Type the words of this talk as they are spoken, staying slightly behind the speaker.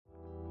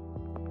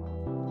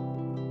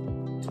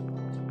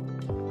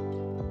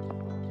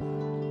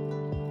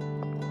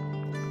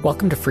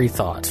Welcome to Free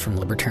Thoughts from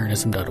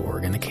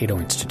Libertarianism.org and the Cato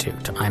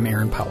Institute. I'm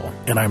Aaron Powell.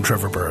 And I'm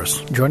Trevor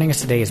Burrus. Joining us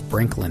today is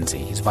Brink Lindsey.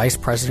 He's Vice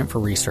President for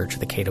Research at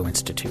the Cato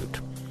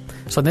Institute.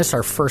 So this is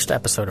our first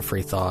episode of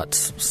Free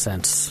Thoughts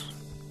since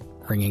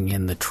bringing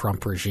in the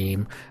Trump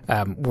regime.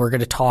 We're going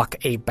to talk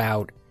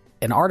about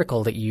an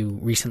article that you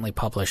recently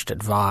published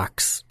at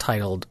Vox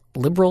titled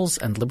 "Liberals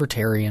and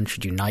Libertarians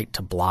Should Unite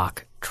to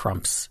Block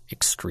Trump's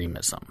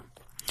Extremism."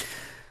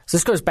 So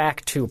this goes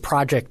back to a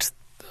project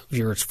of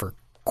yours for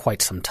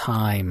quite some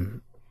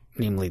time,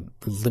 namely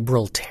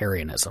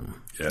libertarianism,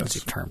 as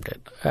you've termed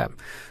it.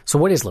 So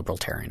what is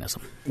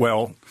libertarianism?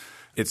 Well,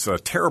 it's a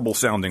terrible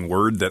sounding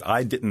word that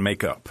I didn't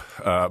make up,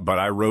 but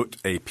I wrote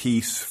a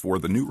piece for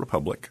the New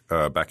Republic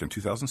back in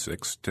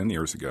 2006, 10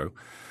 years ago,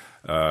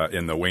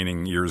 in the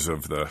waning years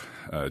of the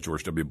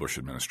George W. Bush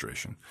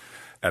administration,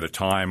 at a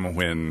time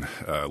when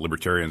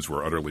libertarians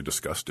were utterly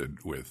disgusted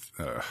with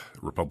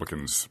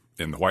Republicans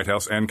in the White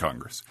House and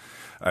Congress.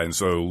 And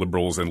so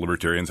liberals and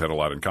libertarians had a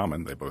lot in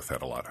common. They both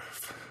had a lot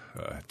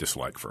of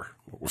dislike for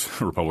what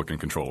was Republican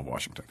control of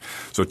Washington.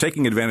 So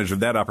taking advantage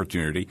of that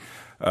opportunity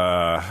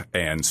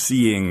and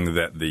seeing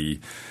that the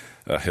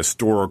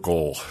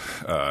historical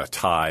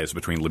ties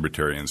between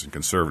libertarians and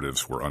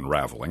conservatives were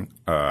unraveling,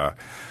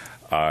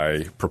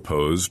 I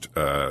proposed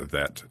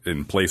that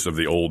in place of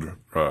the old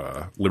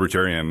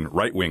libertarian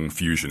right-wing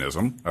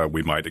fusionism,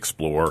 we might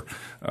explore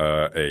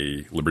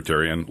a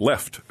libertarian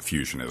left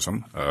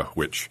fusionism,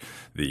 which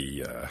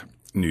the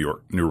New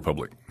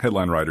Republic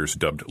headline writers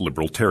dubbed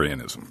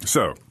libertarianism.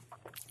 So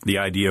the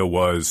idea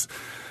was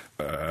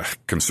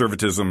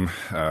conservatism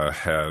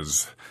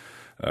has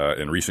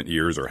in recent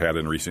years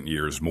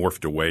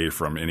morphed away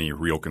from any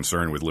real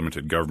concern with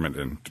limited government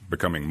and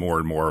becoming more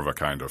and more of a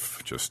kind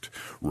of just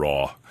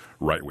raw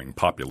right-wing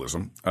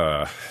populism.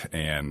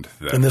 And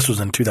this was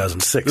in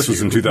 2006. This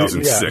was in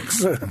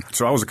 2006. Yeah.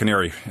 So I was a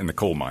canary in the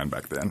coal mine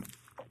back then.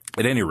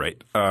 At any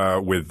rate,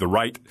 with the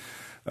right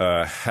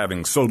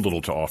having so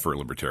little to offer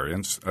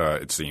libertarians,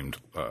 it seemed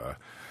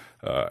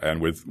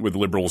and with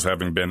liberals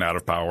having been out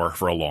of power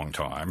for a long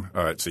time,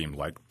 it seemed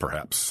like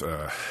perhaps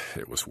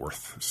it was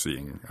worth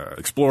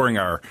exploring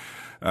our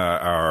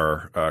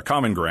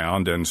common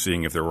ground and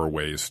seeing if there were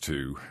ways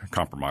to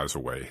compromise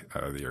away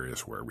the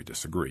areas where we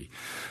disagree.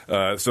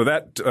 So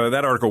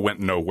that article went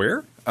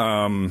nowhere.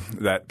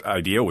 That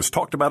idea was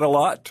talked about a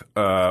lot,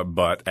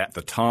 but at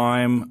the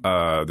time,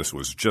 this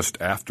was just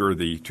after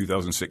the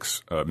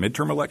 2006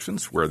 midterm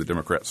elections, where the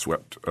Democrats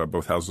swept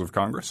both houses of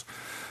Congress.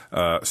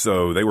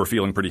 So they were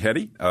feeling pretty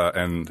heady,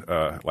 and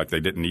like they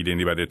didn't need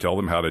anybody to tell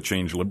them how to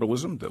change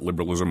liberalism. That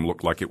liberalism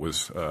looked like it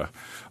was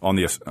on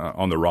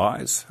the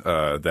rise.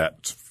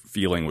 That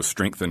feeling was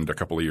strengthened a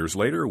couple of years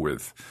later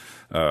with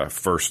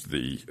first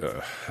the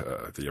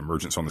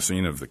emergence on the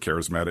scene of the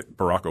charismatic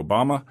Barack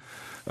Obama,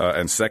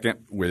 and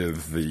second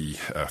with the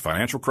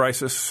financial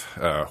crisis,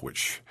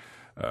 which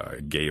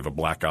gave a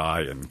black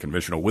eye and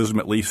conventional wisdom,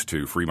 at least,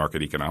 to free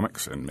market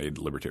economics and made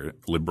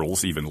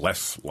liberals even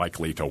less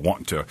likely to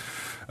want to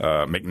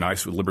make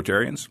nice with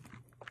libertarians.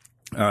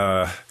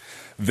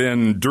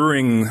 Then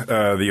during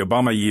the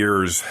Obama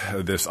years,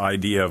 this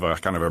idea of a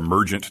kind of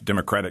emergent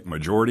Democratic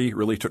majority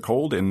really took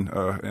hold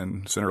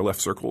in center-left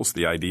circles.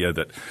 The idea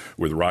that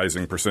with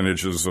rising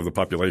percentages of the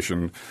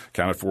population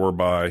accounted for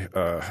by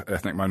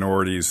ethnic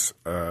minorities,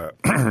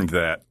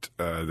 that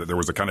there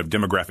was a kind of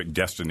demographic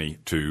destiny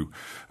to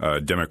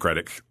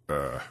Democratic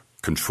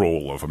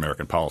control of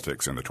American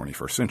politics in the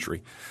 21st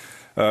century.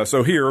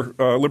 So here,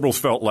 liberals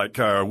felt like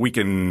we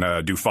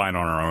can do fine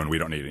on our own. We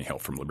don't need any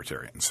help from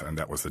libertarians. And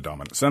that was the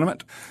dominant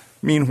sentiment.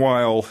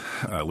 Meanwhile,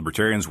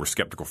 libertarians were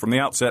skeptical from the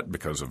outset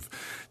because of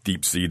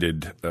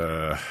deep-seated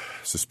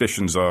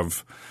suspicions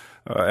of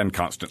and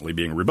constantly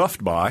being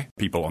rebuffed by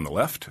people on the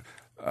left.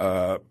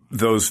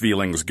 Those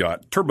feelings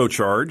got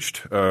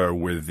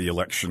turbocharged with the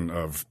election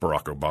of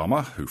Barack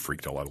Obama, who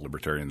freaked a lot of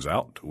libertarians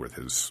out with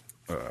his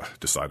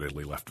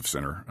decidedly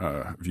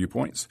left-of-center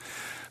viewpoints.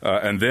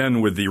 And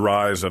then with the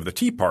rise of the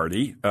Tea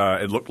Party,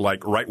 it looked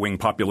like right-wing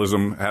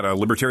populism had a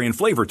libertarian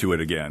flavor to it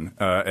again.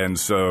 And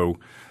so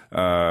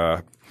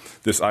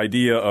this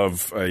idea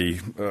of a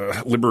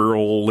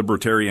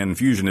libertarian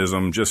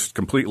fusionism just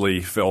completely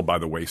fell by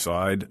the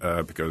wayside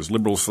because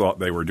liberals thought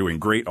they were doing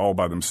great all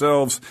by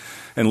themselves,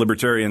 and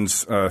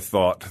libertarians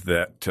thought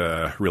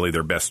that really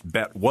their best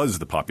bet was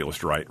the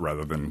populist right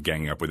rather than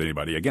ganging up with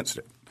anybody against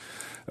it.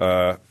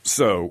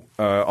 So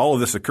all of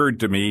this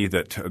occurred to me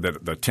that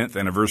the 10th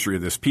anniversary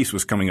of this piece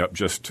was coming up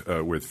just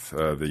with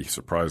the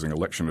surprising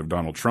election of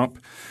Donald Trump.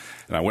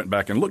 And I went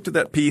back and looked at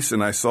that piece,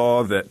 and I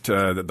saw that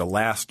the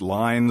last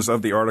lines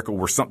of the article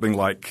were something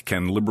like,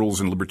 can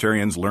liberals and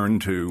libertarians learn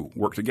to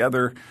work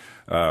together?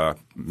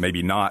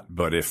 Maybe not,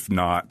 but if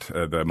not,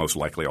 the most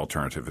likely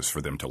alternative is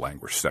for them to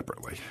languish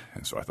separately.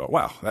 And so I thought,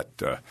 wow,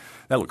 that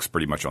looks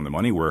pretty much on the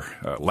money. We're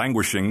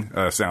languishing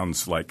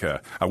sounds like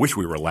I wish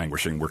we were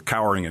languishing. We're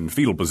cowering in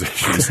fetal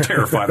positions,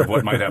 terrified of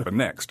what might happen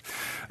next.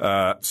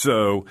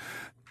 So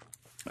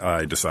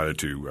I decided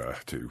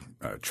to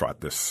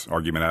trot this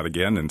argument out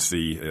again and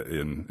see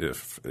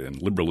if in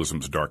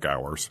liberalism's dark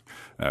hours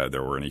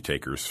there were any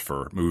takers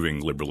for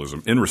moving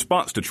liberalism in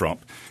response to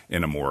Trump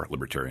in a more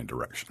libertarian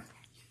direction.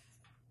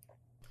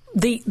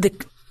 The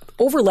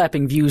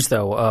overlapping views,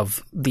 though,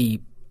 of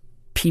the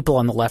people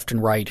on the left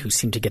and right who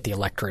seem to get the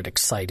electorate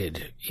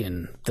excited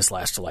in this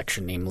last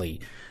election,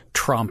 namely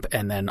Trump,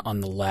 and then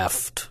on the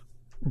left,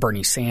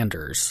 Bernie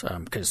Sanders,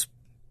 because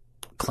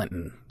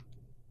Clinton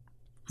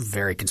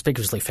very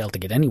conspicuously failed to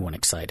get anyone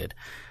excited.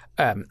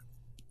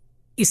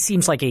 It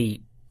seems like a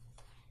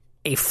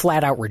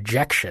flat-out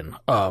rejection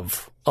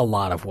of a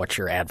lot of what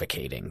you're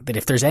advocating. That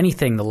if there's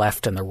anything the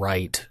left and the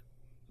right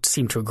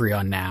seem to agree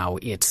on now,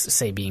 it's,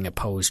 say, being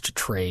opposed to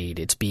trade.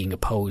 It's being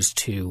opposed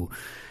to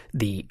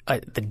the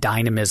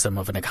dynamism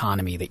of an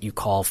economy that you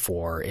call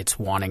for. It's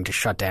wanting to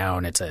shut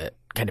down. It's a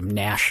kind of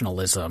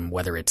nationalism,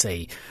 whether it's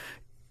a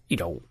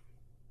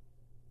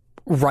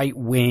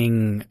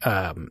right-wing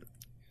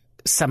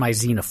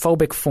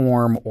semi-xenophobic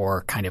form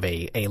or kind of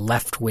a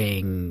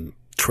left-wing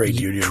trade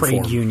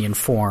union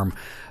form.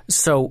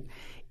 So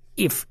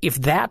if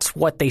that's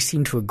what they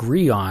seem to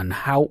agree on,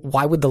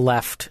 why would the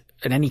left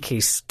in any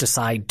case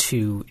decide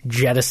to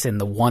jettison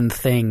the one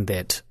thing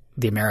that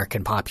the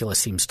American populace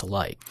seems to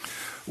like?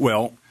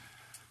 Well,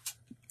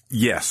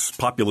 yes,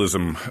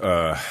 populism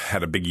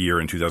had a big year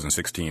in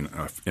 2016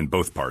 in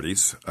both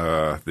parties.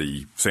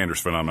 The Sanders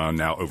phenomenon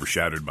now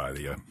overshadowed by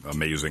the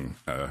amazing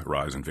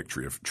rise and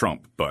victory of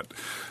Trump. But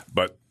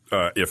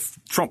if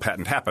Trump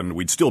hadn't happened,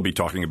 we'd still be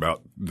talking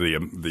about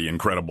the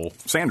incredible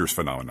Sanders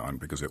phenomenon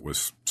because it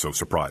was so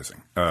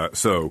surprising.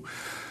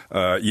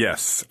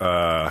 Yes,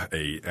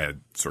 a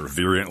sort of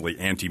virulently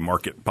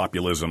anti-market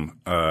populism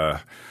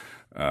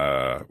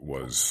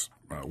was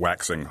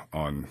waxing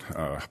on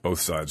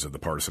both sides of the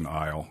partisan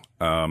aisle.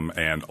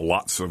 And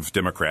lots of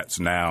Democrats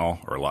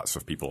now, or lots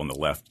of people on the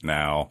left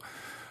now,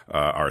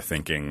 are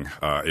thinking,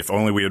 if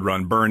only we had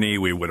run Bernie,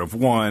 we would have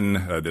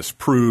won. This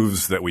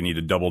proves that we need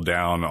to double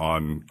down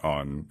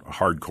on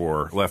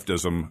hardcore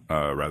leftism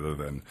rather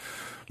than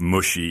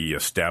mushy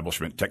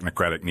establishment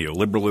technocratic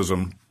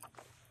neoliberalism.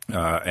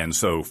 And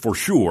so for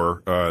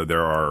sure,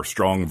 there are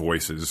strong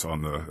voices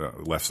on the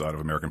left side of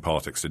American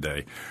politics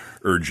today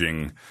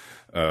urging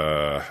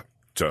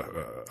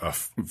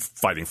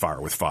fighting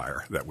fire with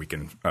fire, that we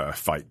can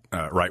fight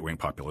right-wing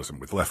populism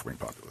with left-wing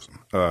populism.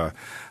 I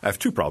have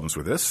two problems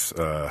with this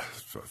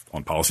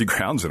on policy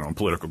grounds and on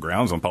political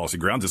grounds. On policy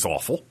grounds, it's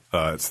awful.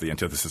 It's the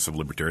antithesis of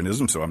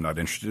libertarianism, so I'm not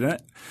interested in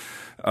it.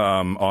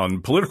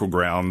 On political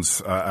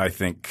grounds, I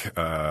think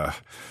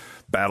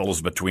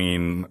battles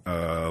between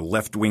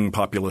left-wing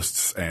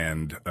populists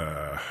and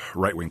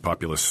right-wing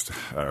populists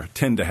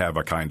tend to have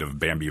a kind of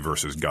Bambi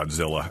versus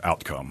Godzilla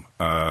outcome.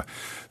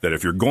 That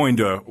if you're going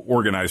to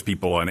organize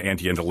people on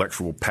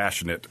anti-intellectual,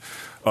 passionate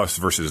us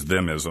versus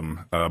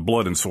themism,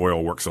 blood and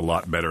soil works a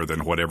lot better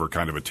than whatever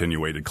kind of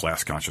attenuated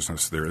class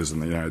consciousness there is in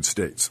the United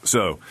States.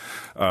 So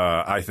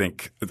I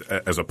think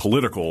as a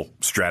political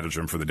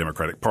stratagem for the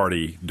Democratic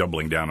Party,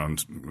 doubling down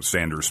on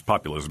Sanders'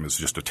 populism is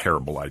just a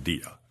terrible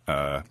idea.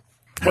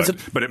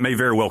 But it may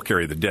very well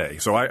carry the day.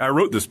 So I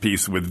wrote this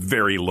piece with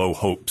very low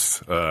hopes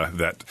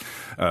that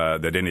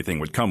anything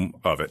would come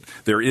of it.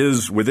 There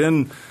is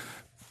within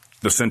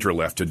the center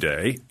left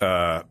today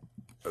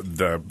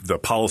the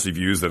policy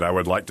views that I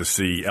would like to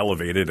see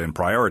elevated and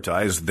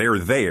prioritized. They're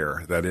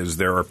there. That is,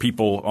 there are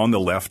people on the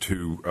left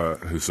who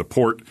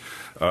support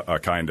a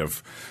kind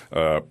of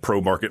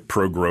pro-market,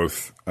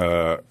 pro-growth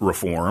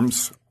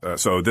reforms.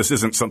 So this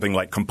isn't something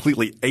like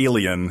completely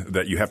alien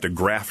that you have to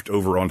graft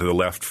over onto the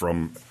left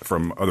from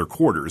other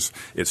quarters.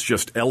 It's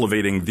just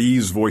elevating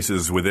these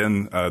voices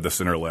within the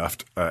center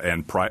left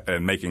and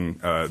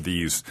making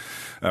these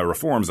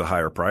reforms a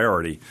higher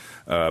priority.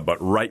 But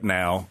right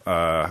now,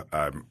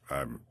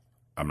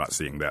 I'm not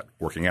seeing that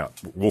working out.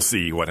 We'll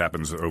see what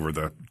happens over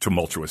the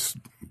tumultuous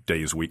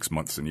days, weeks,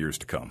 months, and years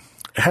to come.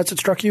 Has it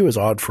struck you as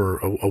odd for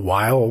a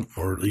while,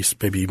 or at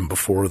least maybe even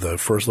before the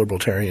first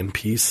libertarian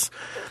piece,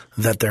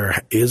 that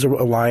there is an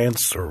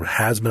alliance or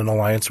has been an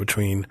alliance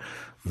between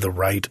the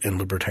right and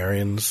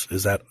libertarians?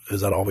 Is that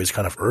always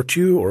kind of irked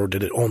you, or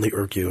did it only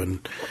irk you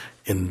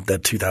in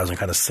that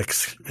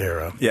 2006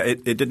 era? Yeah,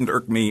 it didn't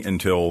irk me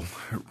until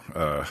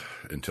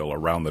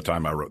around the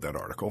time I wrote that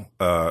article.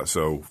 I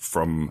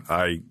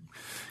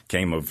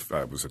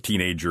was a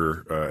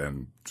teenager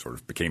and sort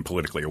of became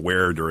politically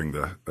aware during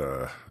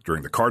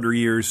the Carter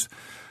years,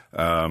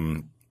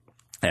 and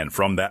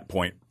from that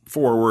point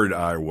forward,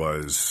 I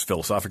was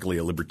philosophically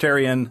a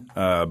libertarian,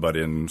 but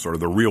in sort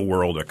of the real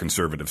world, a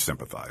conservative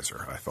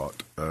sympathizer. I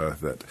thought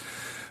that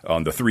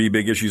on the three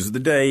big issues of the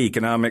day,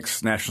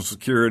 economics, national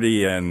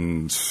security,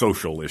 and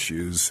social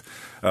issues,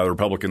 the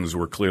Republicans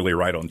were clearly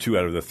right on 2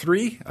 out of the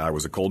 3. I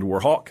was a Cold War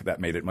hawk. That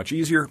made it much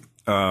easier.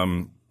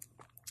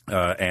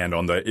 And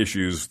on the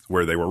issues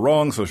where they were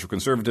wrong, social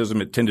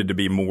conservatism, it tended to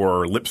be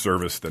more lip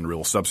service than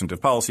real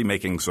substantive policy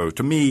making. So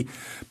to me,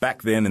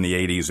 back then in the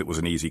 80s, it was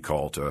an easy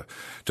call to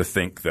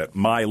think that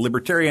my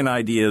libertarian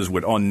ideas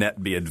would on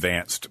net be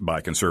advanced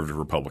by conservative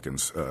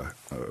Republicans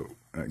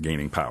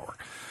gaining power.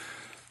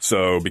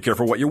 So be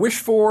careful what you wish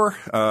for.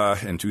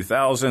 In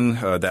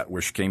 2000, that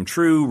wish came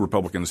true.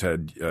 Republicans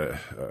had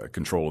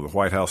control of the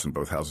White House and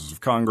both houses of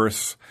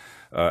Congress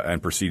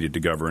and proceeded to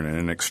govern in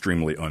an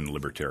extremely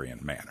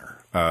unlibertarian manner.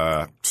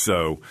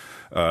 So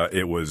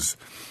it was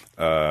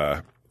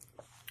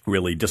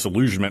really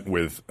disillusionment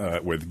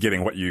with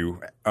getting what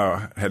you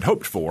had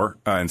hoped for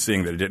and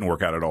seeing that it didn't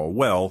work out at all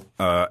well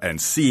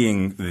and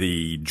seeing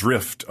the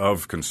drift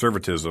of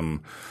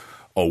conservatism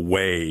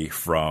away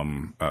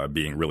from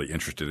being really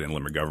interested in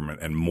limited government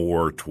and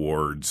more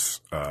towards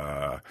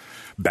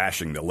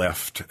bashing the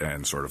left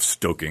and sort of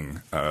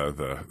stoking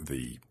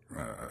the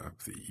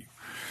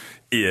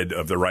id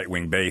of the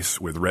right-wing base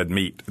with red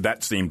meat.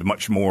 That seemed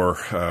much more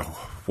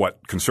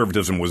what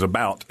conservatism was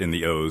about in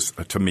the O's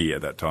to me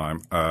at that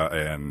time.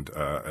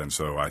 And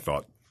so I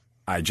thought,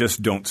 I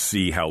just don't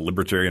see how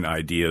libertarian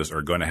ideas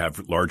are going to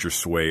have larger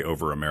sway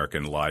over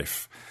American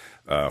life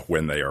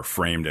when they are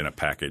framed in a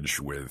package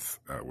with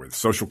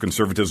social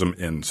conservatism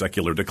in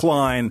secular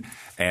decline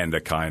and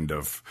a kind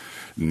of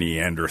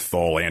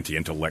Neanderthal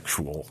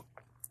anti-intellectual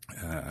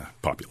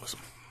populism.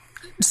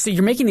 So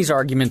you're making these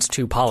arguments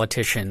to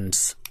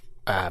politicians.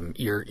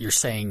 You're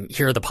saying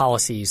here are the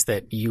policies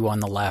that you on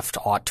the left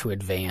ought to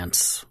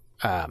advance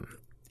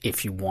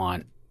if you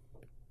want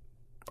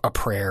a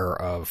prayer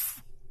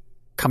of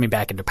coming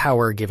back into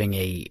power, giving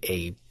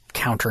a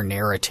counter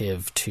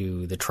narrative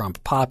to the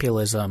Trump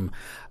populism.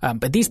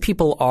 But these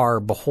people are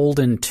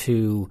beholden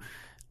to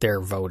their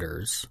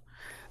voters.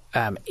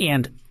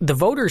 And the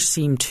voters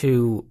seem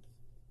to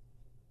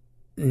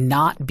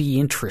not be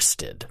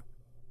interested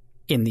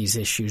in these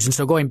issues. And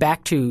so going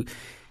back to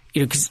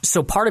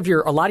so part of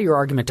a lot of your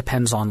argument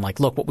depends on look,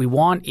 what we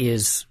want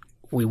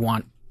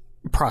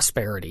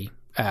prosperity.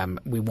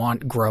 We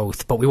want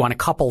growth, but we want to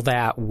couple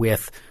that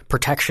with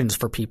protections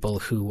for people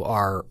who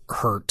are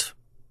hurt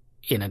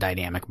in a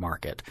dynamic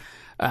market.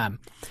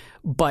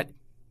 But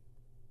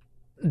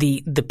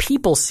the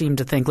people seem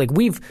to think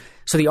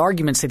so the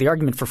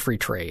argument for free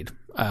trade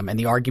and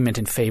the argument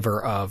in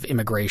favor of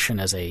immigration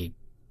as a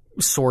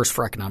source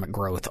for economic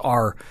growth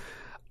are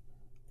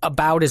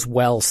about as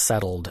well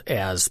settled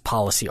as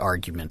policy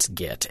arguments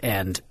get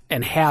and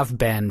have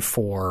been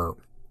for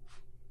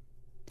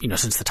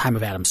since the time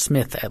of Adam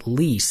Smith at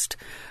least.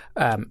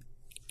 And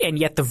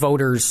yet the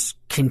voters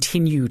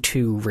continue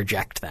to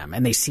reject them,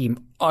 and they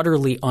seem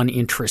utterly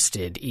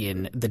uninterested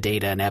in the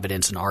data and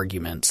evidence and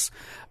arguments.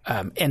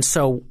 And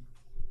so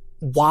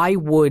why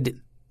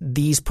would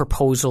these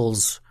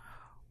proposals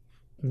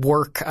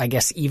work, I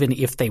guess, even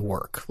if they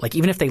work?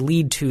 Even if they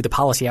lead to the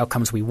policy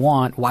outcomes we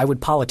want, why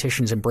would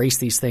politicians embrace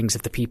these things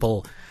if the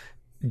people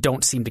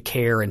don't seem to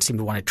care and seem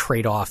to want to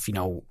trade off,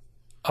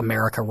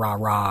 America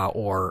rah-rah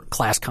or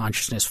class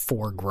consciousness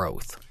for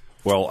growth?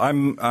 Well,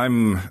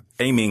 I'm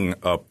aiming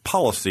a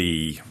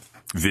policy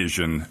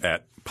vision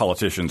at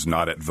politicians,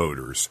 not at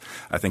voters.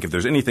 I think if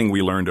there's anything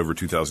we learned over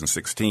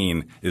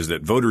 2016 is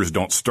that voters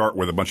don't start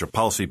with a bunch of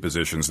policy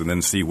positions and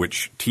then see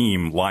which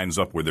team lines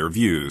up with their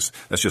views.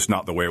 That's just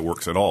not the way it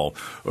works at all.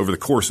 Over the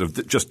course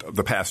of just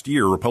the past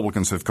year,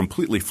 Republicans have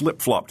completely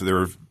flip-flopped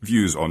their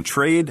views on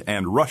trade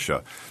and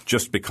Russia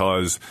just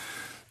because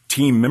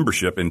team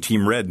membership in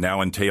Team Red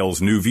now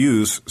entails new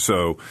views.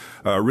 So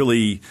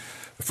really –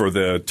 for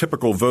the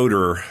typical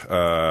voter,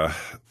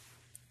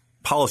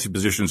 policy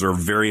positions are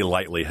very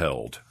lightly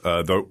held.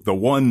 The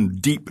one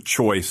deep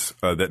choice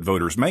that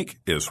voters make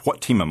is what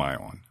team am I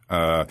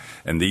on?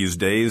 And these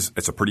days,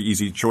 it's a pretty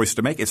easy choice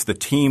to make. It's the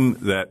team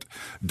that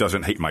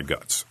doesn't hate my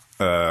guts.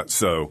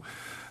 So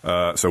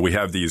we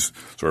have these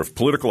sort of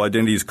political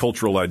identities,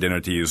 cultural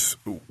identities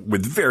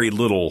with very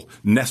little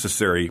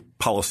necessary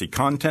policy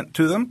content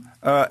to them,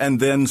 and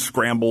then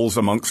scrambles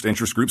amongst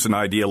interest groups and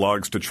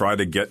ideologues to try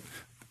to get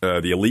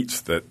the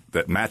elites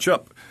that match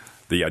up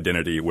the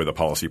identity with a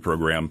policy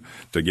program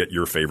to get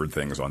your favorite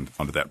things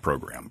onto that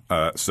program.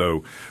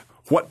 So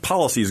what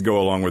policies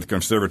go along with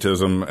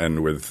conservatism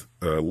and with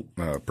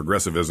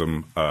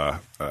progressivism, I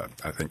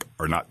think,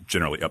 are not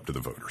generally up to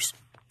the voters,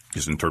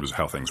 just in terms of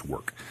how things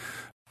work.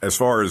 As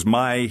far as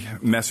my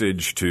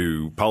message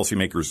to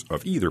policymakers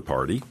of either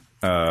party,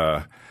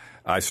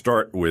 I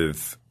start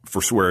with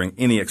forswearing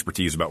any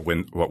expertise about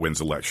what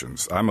wins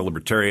elections. I'm a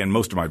libertarian.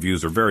 Most of my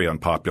views are very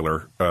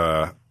unpopular.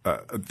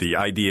 The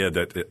idea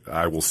that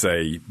I will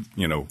say,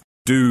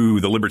 do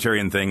the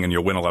libertarian thing and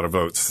you'll win a lot of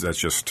votes, that's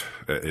just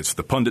it's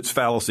the pundit's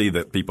fallacy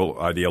that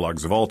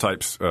ideologues of all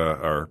types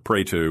are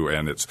prey to,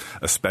 and it's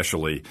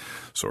especially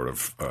sort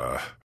of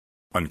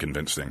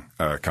unconvincing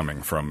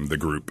coming from the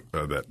group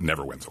that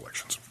never wins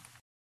elections.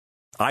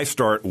 I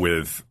start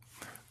with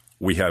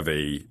we have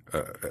a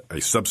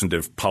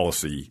substantive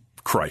policy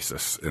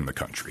crisis in the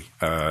country.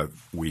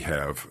 We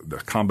have the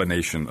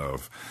combination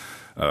of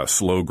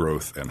slow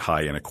growth and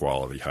high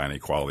inequality. High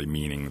inequality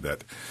meaning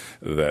that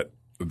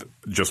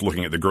just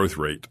looking at the growth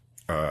rate,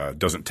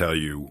 doesn't tell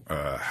you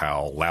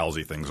how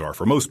lousy things are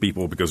for most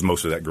people, because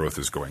most of that growth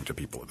is going to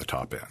people at the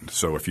top end.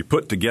 So if you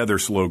put together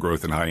slow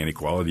growth and high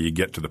inequality, you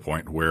get to the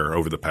point where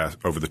over the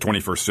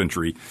 21st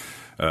century,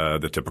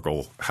 the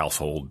typical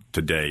household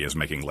today is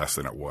making less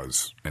than it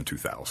was in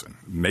 2000.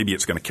 Maybe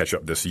it's going to catch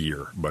up this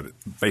year, but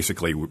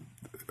basically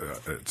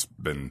it's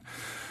been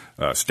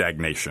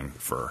stagnation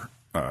for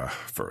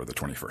the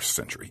 21st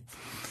century.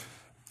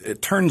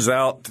 It turns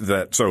out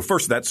that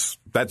first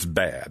that's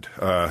bad.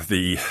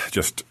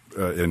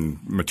 In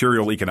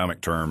material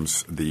economic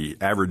terms, the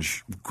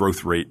average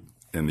growth rate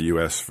in the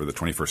U.S. for the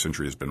 21st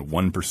century has been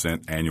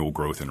 1% annual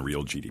growth in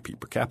real GDP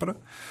per capita.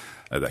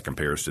 That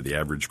compares to the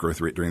average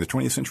growth rate during the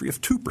 20th century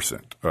of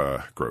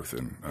 2% growth.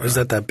 Is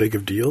that big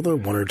of a deal, though,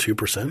 1 or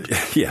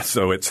 2%? Yeah,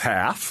 so it's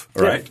half,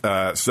 right?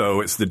 Yeah. So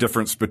it's the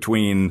difference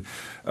between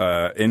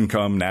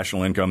income,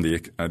 national income,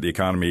 the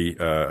economy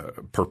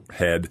per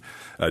head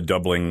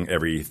doubling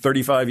every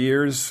 35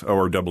 years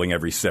or doubling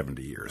every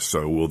 70 years.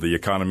 So will the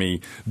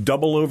economy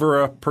double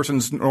over a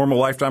person's normal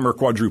lifetime or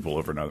quadruple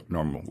over a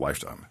normal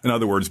lifetime? In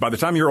other words, by the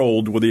time you're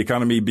old, will the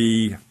economy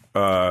be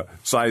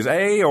size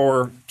A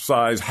or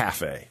size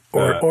half A?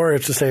 Or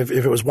it's to say if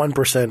it was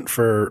 1%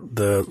 for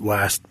the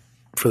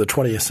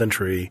 20th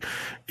century,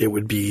 it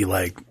would be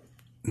like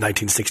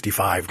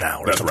 1965 now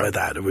or something like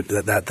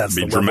that. That's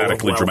the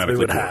dramatically we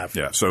would have.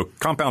 Yeah. So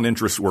compound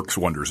interest works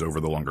wonders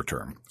over the longer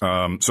term.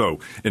 So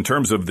in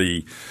terms of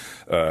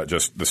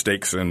just the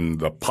stakes and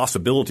the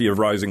possibility of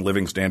rising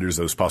living standards,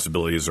 those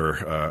possibilities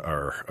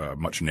are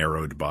much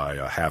narrowed by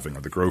halving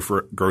of the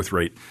growth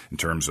rate. In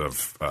terms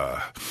of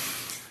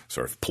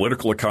sort of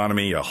political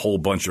economy, a whole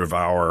bunch of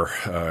our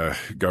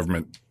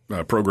government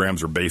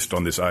programs are based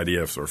on this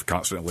idea of sort of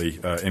constantly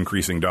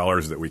increasing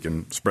dollars that we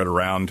can spread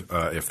around.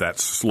 If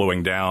that's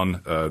slowing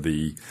down,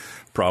 the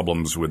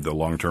problems with the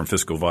long-term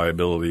fiscal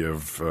viability of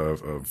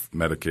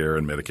Medicare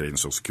and Medicaid and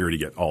Social Security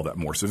get all that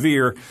more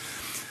severe.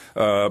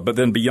 But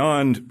then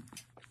beyond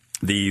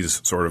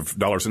these sort of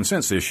dollars and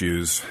cents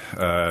issues,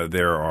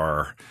 there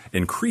are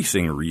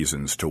increasing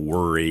reasons to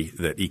worry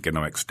that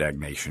economic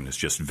stagnation is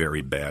just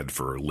very bad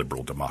for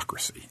liberal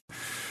democracy.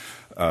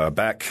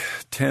 Back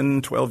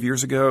 10, 12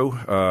 years ago,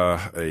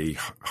 a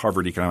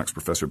Harvard economics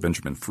professor,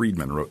 Benjamin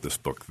Friedman, wrote this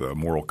book, The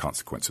Moral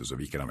Consequences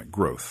of Economic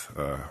Growth,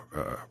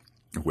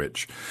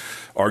 which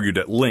argued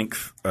at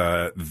length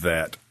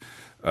that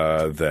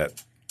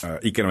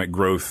economic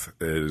growth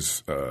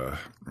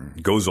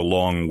goes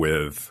along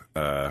with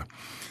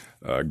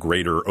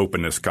greater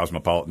openness,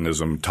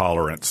 cosmopolitanism,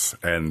 tolerance,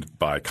 and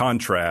by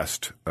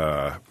contrast,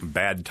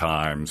 bad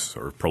times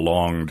or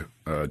prolonged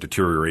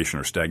deterioration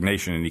or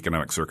stagnation in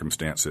economic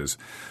circumstances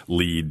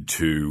lead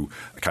to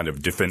a kind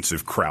of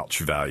defensive crouch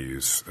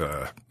values,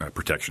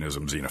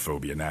 protectionism,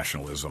 xenophobia,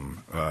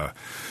 nationalism,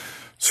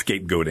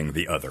 scapegoating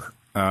the other.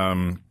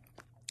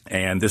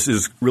 And this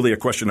is really a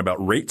question about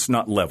rates,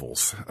 not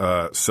levels.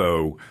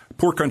 So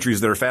poor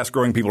countries that are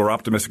fast-growing, people are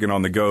optimistic and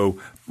on the go.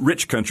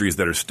 Rich countries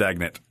that are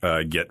stagnant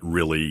get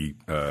really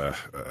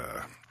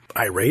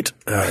irate,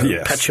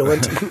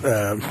 petulant,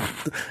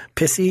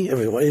 pissy. I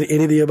mean,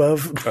 any of the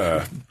above.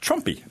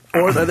 Trumpy.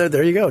 Or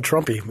there you go,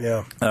 Trumpy.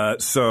 Yeah.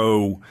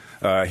 So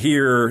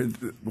here,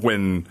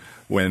 when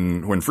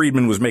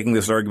Friedman was making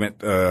this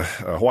argument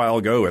a while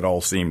ago, it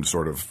all seemed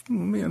sort of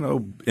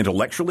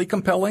intellectually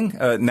compelling.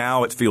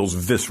 Now it feels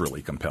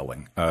viscerally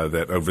compelling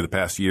that over the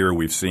past year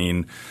we've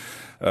seen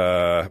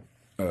the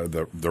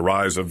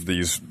rise of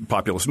these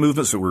populist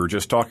movements that we were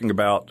just talking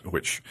about,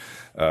 which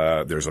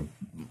there's a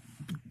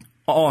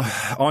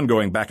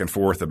ongoing back and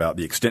forth about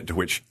the extent to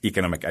which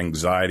economic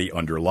anxiety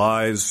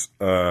underlies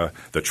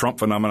the Trump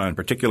phenomenon in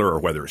particular, or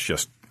whether it's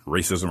just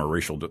racism or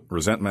racial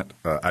resentment.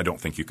 I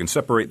don't think you can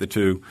separate the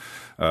two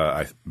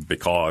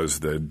because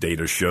the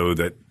data show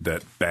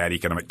that bad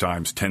economic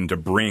times tend to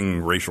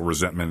bring racial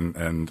resentment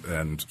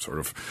and sort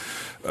of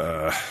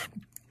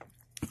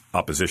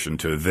opposition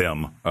to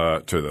them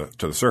to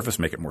the surface,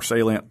 make it more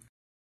salient.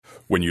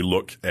 When you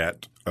look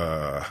at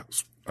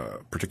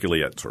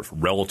particularly at sort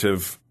of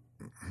relative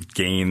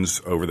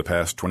gains over the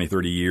past 20,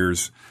 30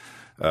 years,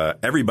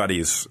 everybody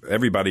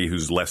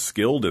who's less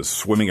skilled is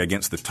swimming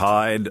against the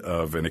tide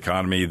of an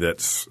economy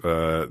that's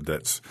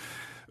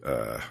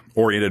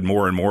oriented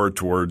more and more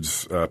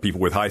towards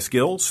people with high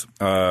skills.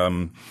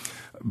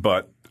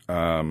 But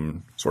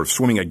sort of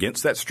swimming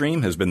against that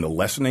stream has been the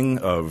lessening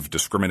of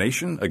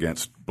discrimination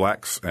against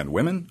blacks and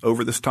women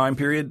over this time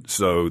period,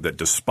 so that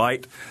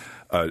despite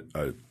a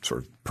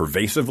sort of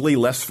pervasively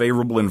less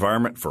favorable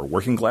environment for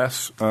working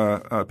class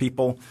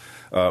people,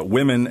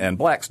 women and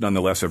blacks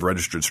nonetheless have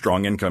registered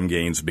strong income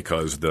gains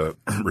because the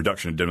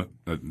reduction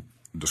in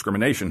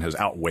discrimination has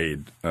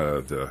outweighed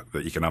the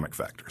economic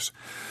factors.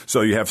 So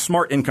you have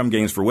smart income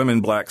gains for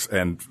women, blacks,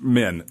 and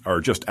men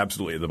are just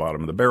absolutely at the bottom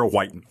of the barrel.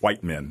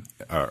 White men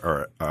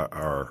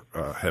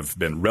have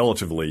been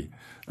relatively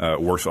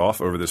worse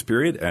off over this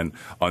period, and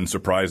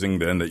unsurprising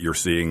then that you're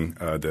seeing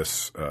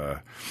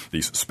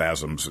these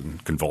spasms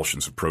and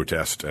convulsions of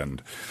protest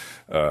and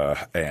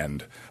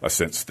a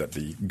sense that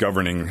the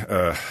governing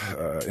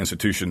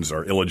institutions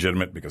are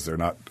illegitimate because they're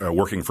not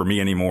working for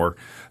me anymore.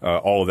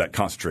 All of that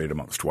concentrated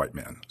amongst white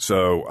men.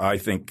 So I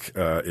think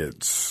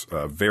it's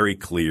very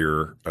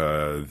clear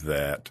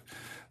that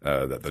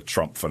the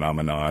Trump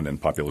phenomenon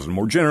and populism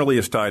more generally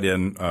is tied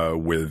in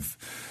with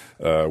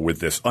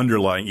this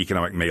underlying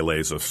economic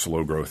malaise of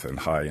slow growth and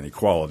high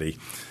inequality.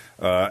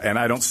 And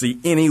I don't see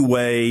any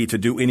way to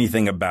do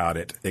anything about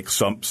it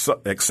except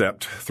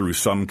through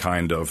some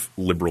kind of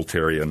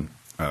libertarian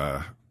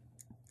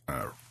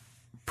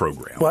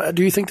program. Well,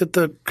 do you think that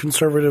the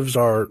conservatives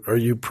are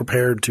you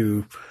prepared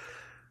to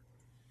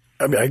 –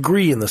 I mean, I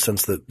agree in the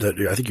sense that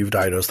I think you've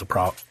diagnosed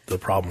the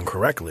problem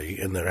correctly,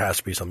 and there has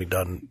to be something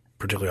done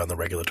particularly on the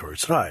regulatory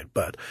side.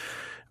 But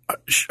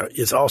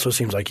it also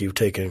seems like you've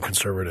taken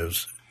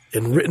conservatives –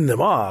 and written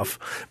them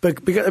off.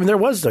 But because, I mean, there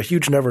was a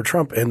huge Never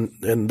Trump, and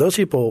those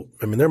people,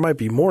 I mean, there might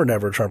be more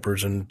Never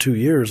Trumpers in 2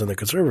 years in the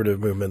conservative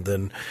movement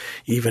than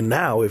even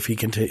now if he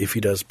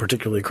does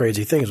particularly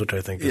crazy things, which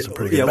I think is a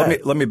pretty good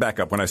bet. Let me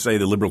back up. When I say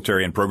the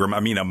libertarian program, I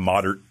mean a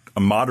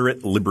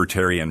moderate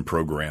libertarian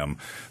program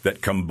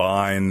that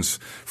combines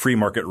free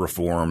market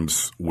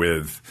reforms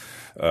with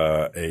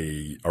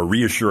a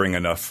reassuring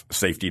enough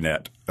safety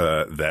net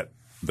that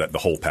the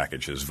whole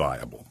package is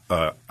viable.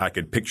 I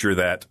could picture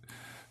that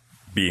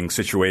being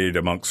situated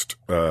amongst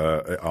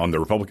on the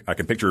Republican. I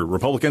can picture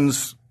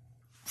Republicans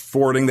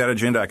forwarding that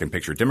agenda. I can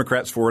picture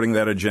Democrats forwarding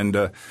that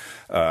agenda.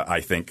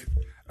 I think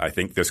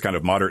this kind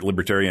of moderate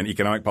libertarian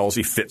economic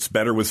policy fits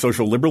better with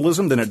social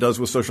liberalism than it does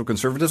with social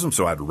conservatism.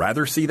 So I'd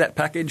rather see that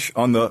package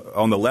on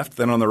the left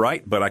than on the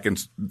right. But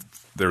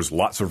there's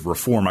lots of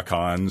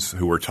reformicons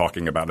who are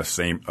talking about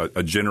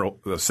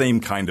the same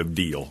kind of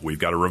deal. We've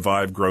got to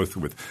revive growth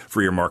with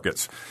freer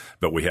markets,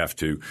 but we have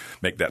to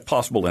make that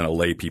possible and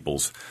allay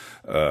people's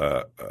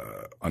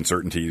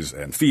uncertainties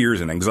and fears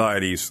and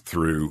anxieties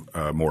through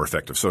more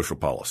effective social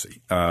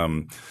policy.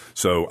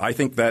 So I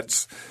think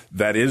that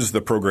is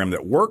the program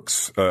that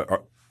works.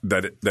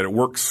 That it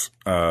works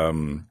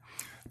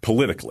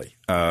politically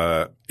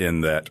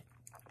in that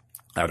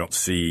I don't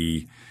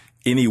see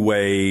any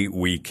way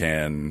we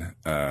can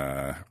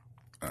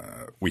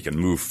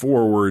move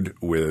forward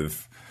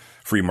with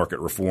free market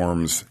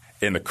reforms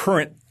in the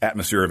current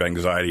atmosphere of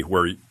anxiety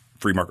where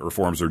free market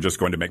reforms are just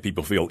going to make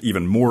people feel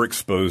even more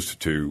exposed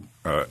to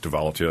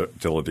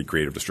volatility,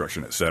 creative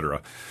destruction, et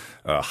cetera,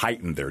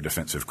 heighten their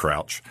defensive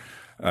crouch,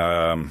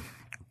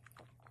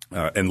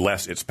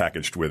 unless it's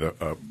packaged with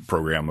a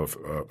program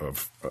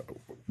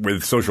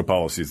with social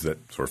policies that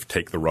sort of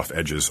take the rough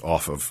edges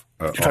off of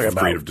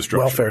creative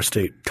destruction. Welfare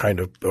state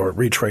kind of or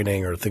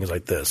retraining or things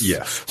like this.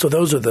 Yes. So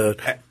those are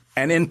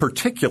and in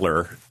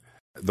particular –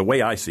 the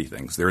way I see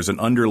things, there is an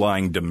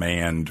underlying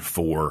demand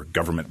for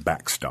government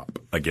backstop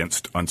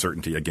against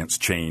uncertainty,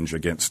 against change,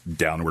 against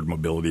downward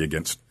mobility,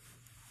 against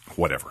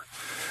whatever.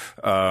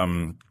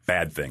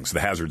 Bad things, the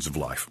hazards of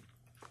life.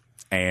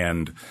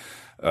 And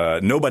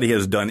nobody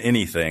has done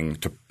anything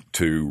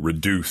to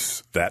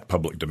reduce that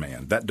public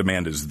demand. That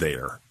demand is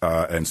there.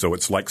 And so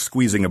it's like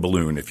squeezing a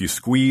balloon. If you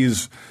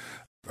squeeze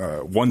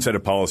one set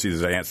of policies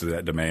that answer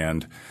that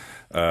demand,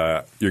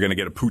 you're going to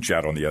get a pooch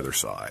out on the other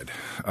side.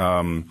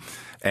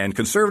 And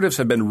conservatives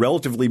have been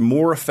relatively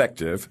more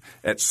effective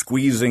at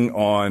squeezing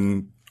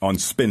on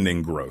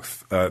spending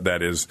growth.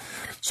 That is,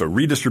 so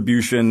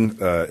redistribution.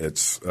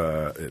 It's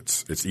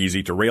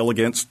easy to rail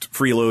against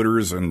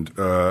freeloaders and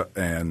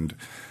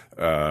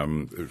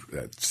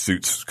that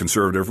suits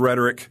conservative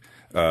rhetoric.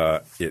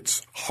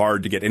 It's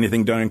hard to get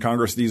anything done in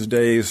Congress these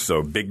days.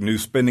 So big new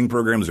spending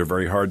programs are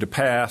very hard to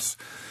pass.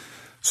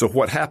 So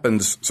what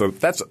happens – so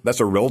that's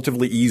a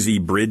relatively easy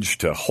bridge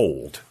to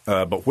hold.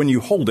 But when you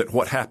hold it,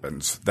 what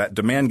happens? That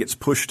demand gets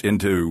pushed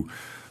into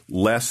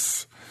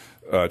less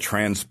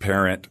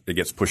transparent – it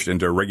gets pushed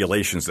into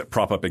regulations that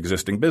prop up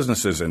existing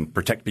businesses and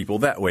protect people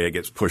that way. It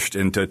gets pushed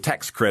into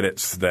tax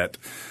credits that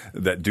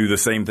do the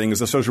same thing as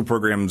the social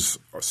programs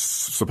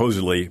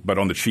supposedly, but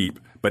on the cheap,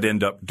 but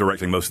end up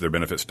directing most of their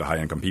benefits to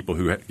high-income people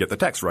who get the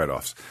tax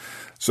write-offs.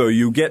 So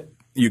you get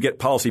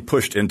policy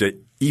pushed into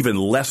even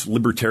less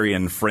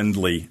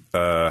libertarian-friendly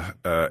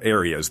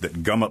areas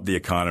that gum up the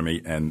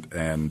economy and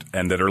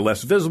that are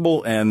less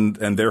visible and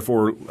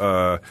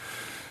therefore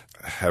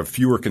have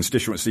fewer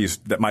constituencies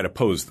that might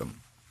oppose them.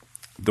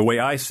 The way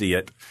I see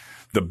it,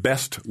 the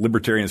best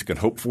libertarians can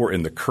hope for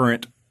in the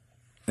current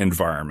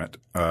environment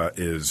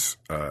is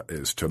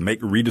to make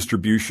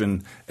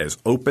redistribution as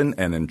open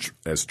and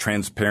as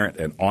transparent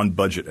and on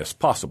budget as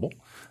possible.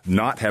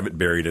 Not have it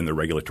buried in the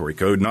regulatory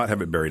code, not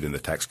have it buried in the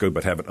tax code,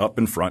 but have it up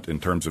in front in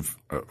terms of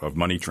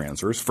money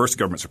transfers. First,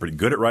 governments are pretty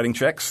good at writing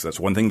checks. That's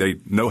one thing they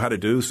know how to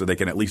do, so they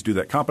can at least do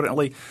that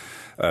competently,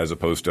 as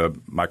opposed to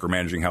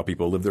micromanaging how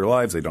people live their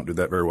lives. They don't do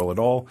that very well at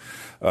all.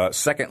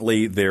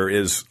 Secondly, there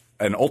is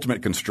an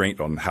ultimate constraint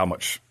on how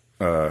much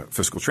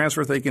fiscal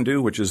transfer they can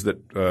do, which is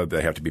that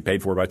they have to be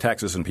paid for by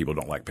taxes, and people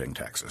don't like paying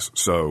taxes.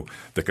 So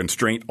the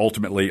constraint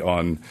ultimately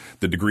on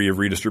the degree of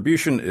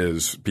redistribution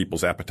is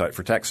people's appetite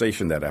for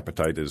taxation. That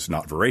appetite is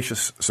not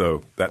voracious,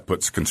 so that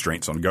puts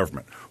constraints on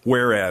government.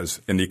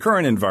 Whereas in the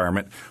current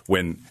environment,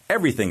 when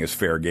everything is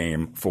fair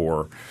game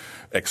for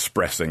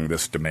expressing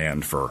this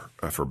demand for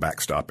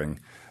backstopping,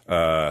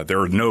 there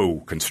are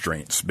no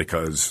constraints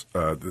because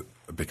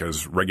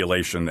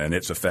regulation and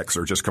its effects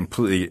are just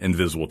completely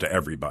invisible to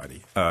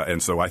everybody.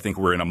 And so I think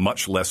we're in a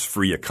much less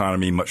free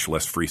economy, much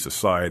less free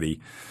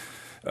society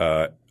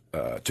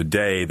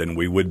today than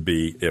we would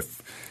be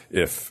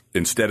if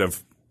instead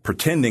of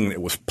pretending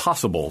it was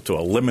possible to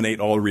eliminate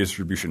all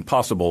redistribution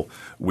possible,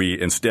 we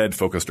instead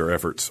focused our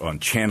efforts on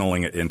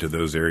channeling it into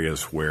those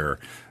areas where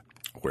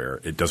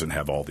it doesn't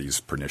have all these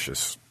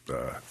pernicious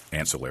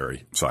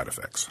ancillary side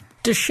effects.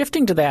 Does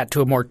shifting to that,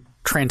 to a more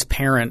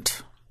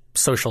transparent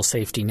social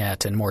safety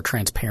net and more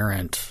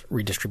transparent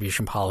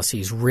redistribution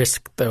policies,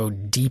 risk, though,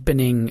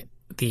 deepening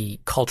the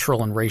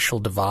cultural and racial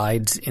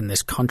divides in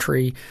this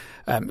country?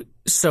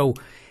 So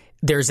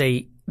there's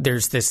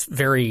this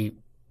very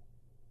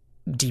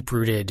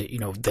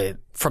deep-rooted,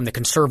 from the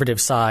conservative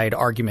side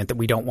argument that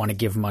we don't want to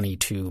give money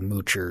to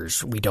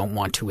moochers, we don't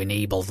want to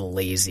enable the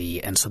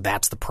lazy, and so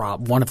that's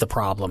one of the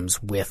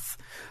problems with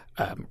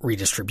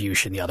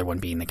redistribution. The other one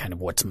being the kind of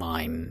what's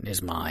mine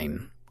is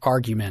mine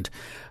argument.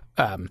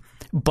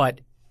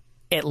 But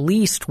at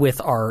least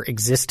with our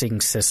existing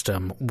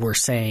system, we're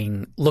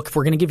saying, look, if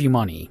we're going to give you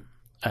money,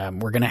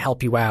 we're going to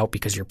help you out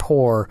because you're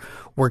poor.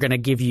 We're going to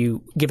give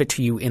it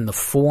to you in the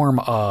form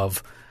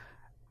of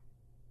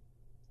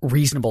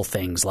reasonable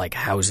things like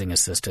housing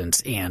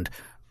assistance and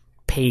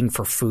paying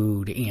for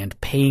food and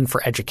paying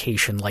for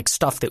education, like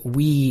stuff that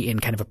we in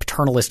kind of a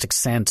paternalistic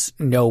sense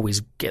know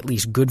is at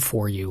least good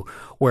for you.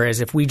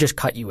 Whereas if we just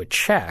cut you a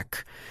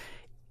check,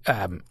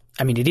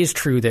 it is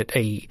true that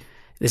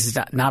this is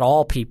not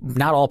all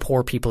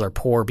poor people are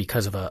poor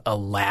because of a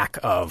lack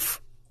of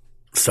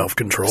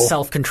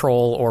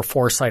self-control or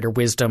foresight or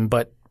wisdom,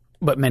 but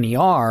many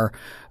are,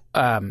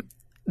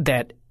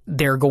 that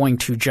they're going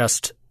to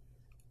just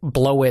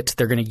blow it.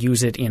 They're going to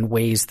use it in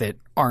ways that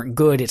aren't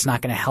good. It's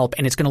not going to help.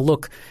 And it's going to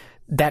look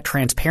 – that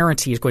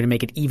transparency is going to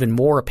make it even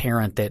more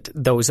apparent that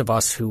those of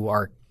us who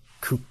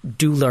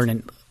do learn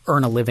and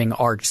earn a living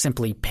are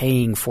simply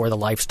paying for the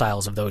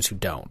lifestyles of those who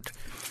don't.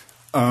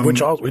 To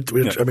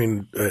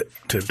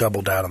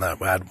double down on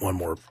that, add one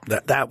more.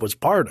 That was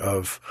part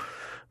of,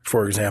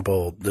 for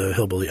example, the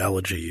Hillbilly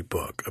Elegy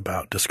book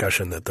about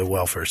discussion that the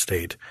welfare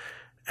state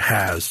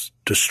has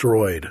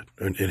destroyed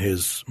in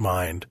his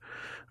mind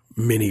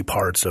many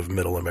parts of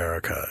middle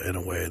America in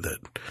a way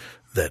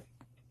that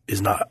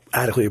is not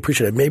adequately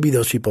appreciated. Maybe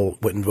those people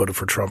went and voted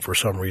for Trump for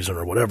some reason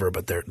or whatever,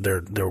 but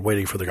they're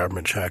waiting for the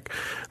government check.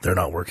 They're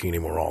not working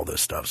anymore, all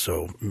this stuff.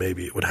 So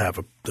maybe it would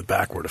have the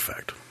backward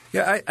effect.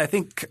 Yeah, I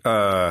think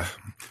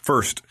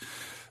first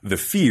the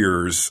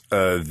fears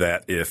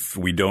that if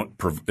we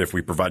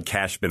provide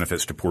cash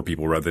benefits to poor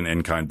people rather than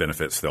in-kind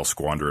benefits, they'll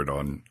squander it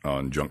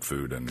on junk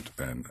food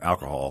and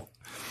alcohol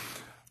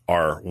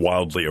are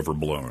wildly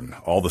overblown.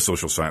 All the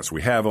social science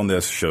we have on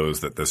this shows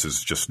that this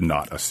is just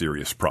not a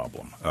serious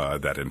problem,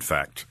 that in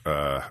fact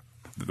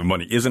the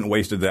money isn't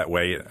wasted that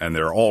way, and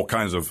there are all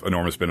kinds of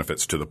enormous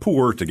benefits to the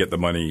poor to get the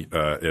money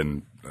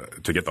to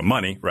get the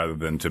money rather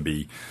than to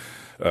be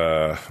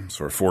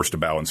sort of forced to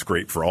bow and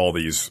scrape for all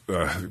these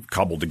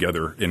cobbled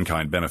together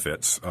in-kind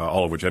benefits,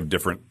 all of which have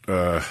different,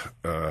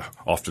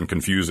 often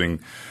confusing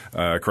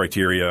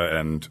criteria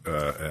and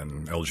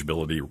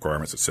eligibility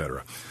requirements, et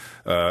cetera.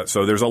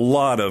 So there's a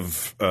lot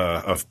of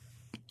kind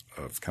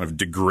of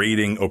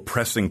degrading,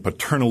 oppressing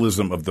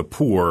paternalism of the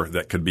poor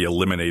that could be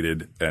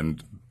eliminated,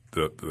 and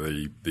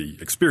the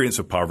experience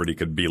of poverty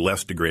could be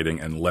less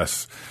degrading and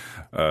less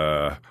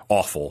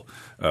awful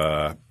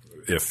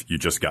if you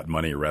just got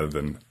money rather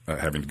than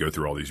having to go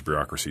through all these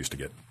bureaucracies to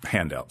get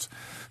handouts.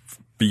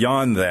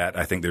 Beyond that,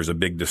 I think there's a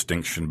big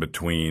distinction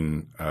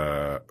between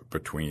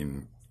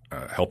helping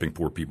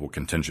poor people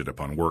contingent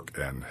upon work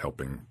and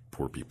helping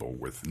poor people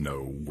with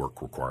no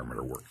work requirement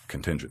or work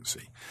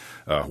contingency.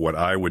 What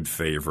I would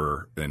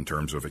favor in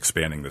terms of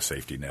expanding the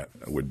safety net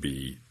would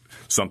be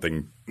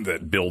something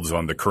that builds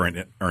on the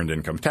current earned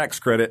income tax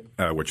credit,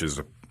 which is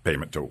a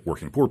payment to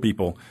working poor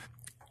people,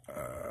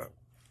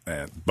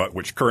 but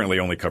which currently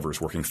only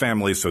covers working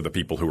families. So the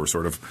people who are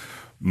sort of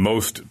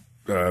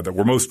that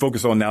we're most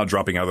focused on now,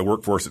 dropping out of the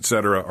workforce, et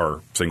cetera,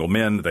 are single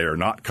men. They are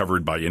not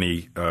covered by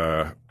any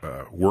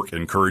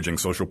work-encouraging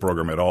social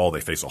program at all.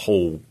 They face a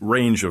whole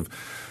range of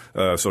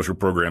social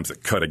programs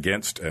that cut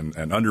against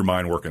and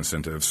undermine work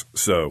incentives.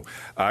 So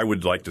I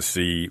would like to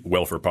see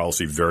welfare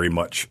policy very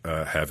much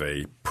have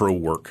a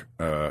pro-work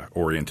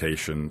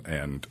orientation,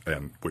 and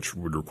which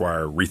would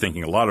require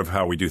rethinking a lot of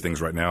how we do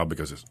things right now,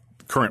 because the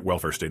current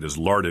welfare state is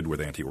larded with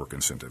anti-work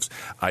incentives.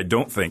 I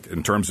don't think,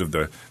 in terms of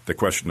the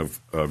question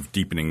of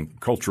deepening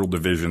cultural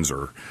divisions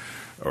or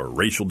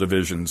racial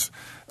divisions,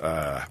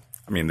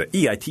 I mean, the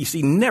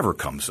EITC never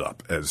comes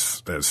up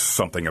as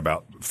something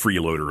about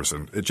freeloaders,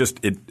 and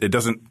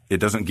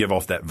it doesn't give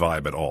off that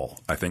vibe at all.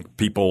 I think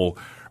people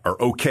are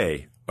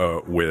okay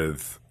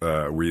with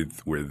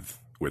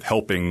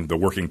helping the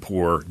working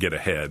poor get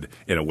ahead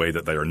in a way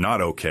that they are not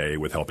okay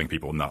with helping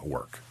people not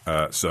work.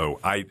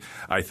 So I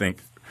think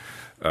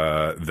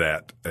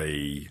that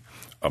a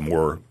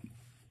more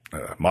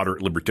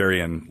moderate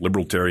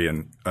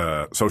libertarian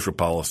social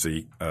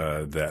policy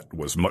that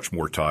was much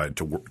more tied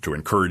to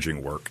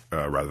encouraging work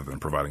rather than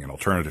providing an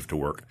alternative to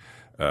work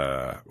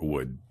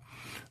would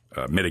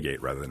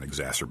mitigate rather than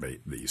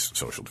exacerbate these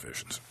social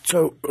divisions.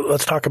 So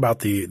let's talk about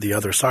the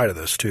other side of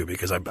this too,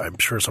 because I'm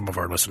sure some of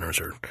our listeners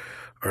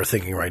are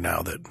thinking right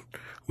now that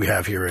we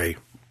have here a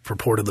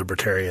purported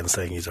libertarian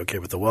saying he's okay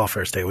with the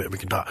welfare state. We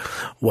can talk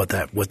what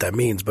that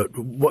means, but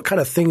what kind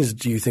of things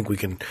do you think we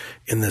can,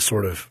 in this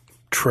sort of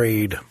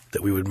trade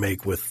that we would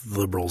make with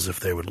liberals if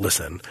they would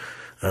listen,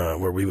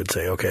 where we would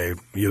say, okay,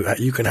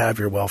 you can have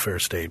your welfare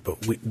state, but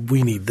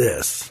we need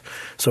this,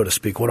 so to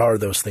speak. What are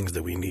those things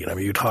that we need? I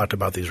mean, you talked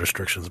about these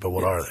restrictions, but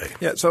what are they?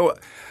 Yeah. So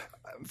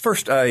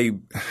first, I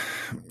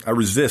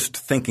resist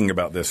thinking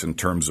about this in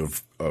terms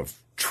of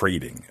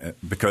trading,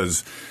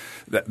 because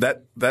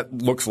that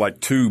looks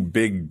like two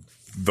big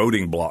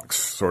voting blocks,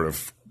 sort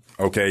of.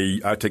 Okay,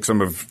 I take some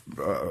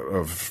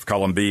of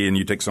column B and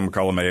you take some of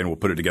column A and we'll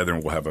put it together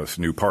and we'll have a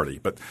new party.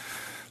 But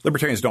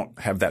libertarians don't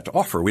have that to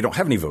offer. We don't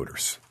have any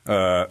voters.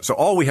 So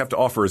all we have to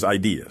offer is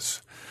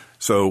ideas.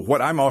 So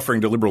what I'm offering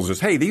to liberals is,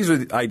 hey, these are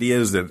the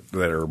ideas that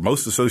are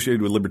most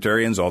associated with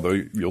libertarians,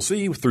 although you'll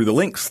see through the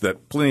links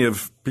that plenty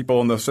of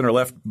people on the center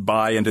left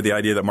buy into the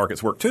idea that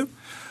markets work too.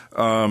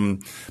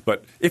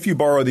 But if you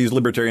borrow these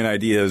libertarian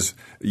ideas,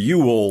 you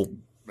will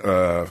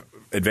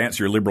advance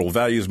your liberal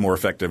values more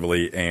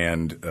effectively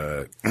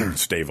and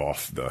stave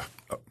off the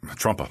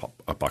Trump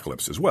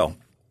apocalypse as well.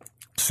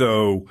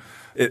 So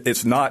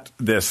it's not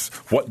this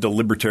what do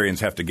libertarians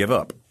have to give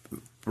up.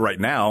 Right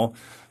now,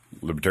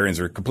 libertarians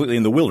are completely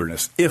in the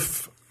wilderness.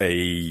 If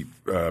a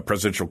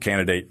presidential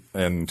candidate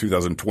in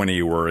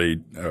 2020 were a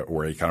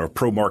kind of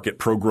pro-market,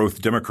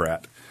 pro-growth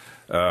Democrat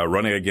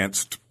running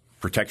against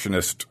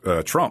protectionist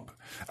Trump,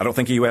 I don't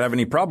think he would have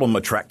any problem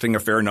attracting a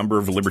fair number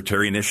of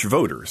libertarian-ish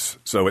voters.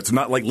 So it's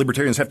not like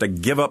libertarians have to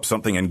give up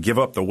something and give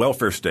up the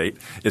welfare state.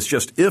 It's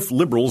just if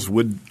liberals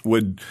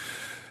would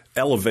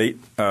elevate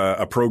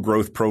a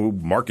pro-growth,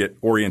 pro-market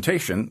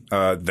orientation,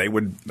 they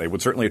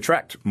would certainly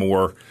attract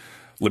more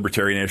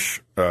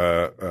libertarian-ish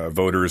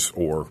voters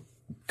or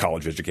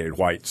college-educated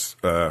whites.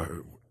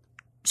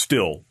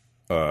 Still,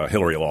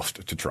 Hillary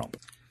lost to Trump.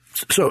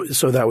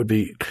 So that would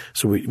be –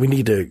 so we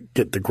need to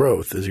get the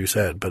growth, as you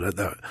said, but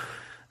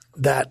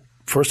that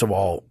first of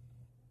all,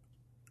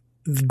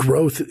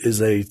 growth is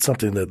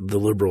something that the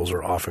liberals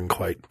are often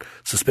quite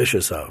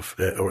suspicious of,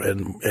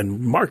 and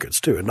markets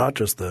too, and not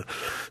just the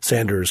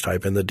Sanders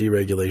type and the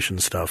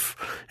deregulation stuff.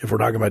 If we're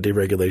talking about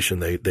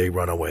deregulation, they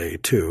run away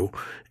too.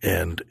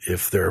 And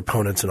if their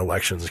opponents in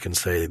elections can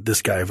say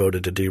this guy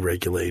voted to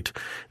deregulate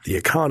the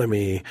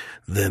economy,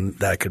 then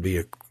that could be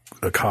a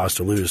cause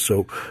to lose.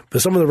 So,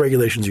 but some of the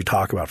regulations you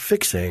talk about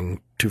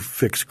fixing to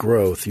fix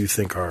growth, you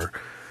think are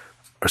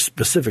a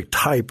specific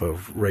type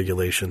of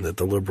regulation that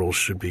the liberals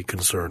should be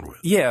concerned with.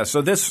 Yeah.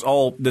 So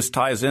this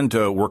ties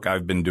into work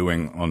I've been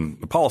doing on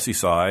the policy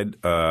side.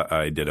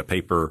 I did a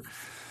paper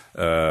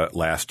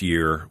last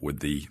year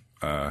with the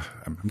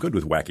I'm good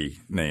with wacky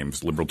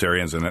names,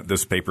 libertarians, and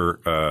this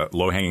paper,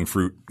 Low-Hanging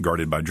Fruit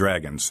Guarded by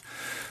Dragons,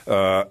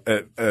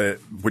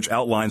 which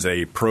outlines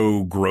a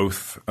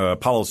pro-growth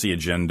policy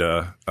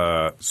agenda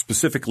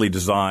specifically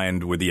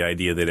designed with the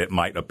idea that it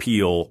might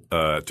appeal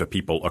to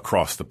people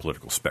across the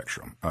political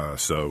spectrum.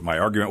 So my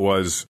argument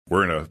was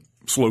we're in a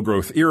slow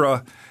growth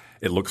era.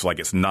 It looks like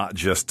it's not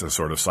just a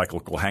sort of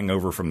cyclical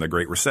hangover from the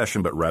Great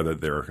Recession, but rather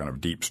there are kind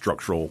of deep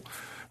structural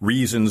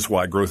reasons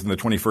why growth in the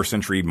 21st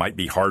century might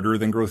be harder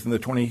than growth in the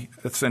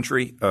 20th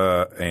century.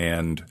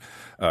 And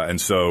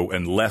so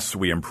unless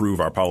we improve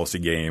our policy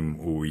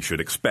game, we should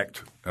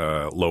expect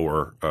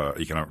lower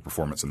economic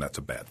performance, and that's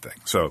a bad thing.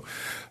 So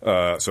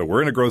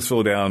we're in a growth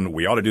slowdown.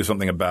 We ought to do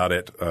something about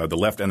it. The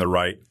left and the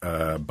right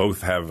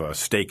both have a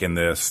stake in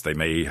this. They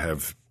may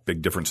have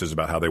big differences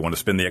about how they want to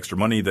spend the extra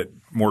money that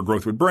more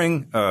growth would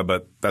bring,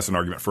 but that's an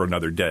argument for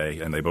another day,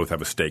 and they both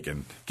have a stake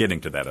in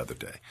getting to that other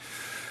day.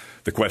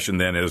 The question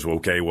then is,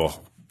 okay,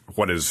 well,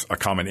 what does a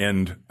common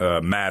end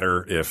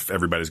matter if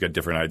everybody's got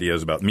different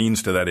ideas about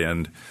means to that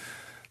end?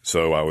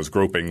 So I was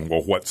groping,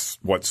 well, what's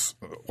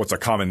a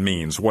common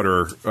means? What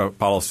are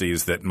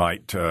policies that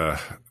might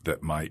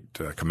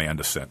command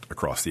assent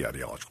across the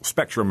ideological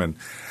spectrum?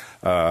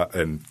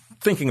 And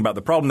thinking about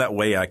the problem that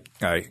way, I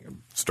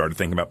started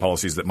thinking about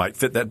policies that might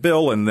fit that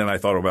bill, and then I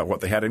thought about what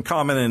they had in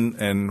common,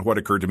 and what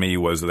occurred to me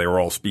was they were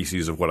all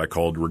species of what I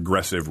called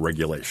regressive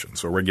regulation.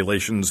 So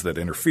regulations that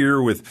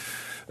interfere with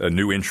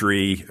new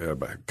entry,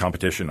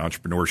 competition,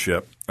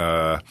 entrepreneurship,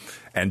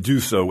 and do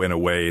so in a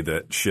way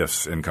that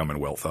shifts income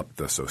and wealth up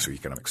the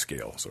socioeconomic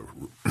scale, so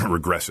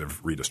regressive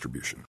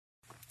redistribution.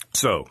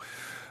 So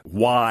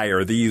Why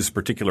are these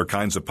particular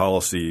kinds of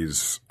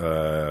policies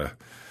not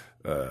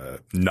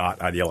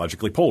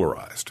ideologically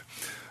polarized?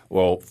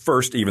 Well,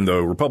 first, even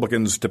though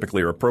Republicans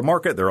typically are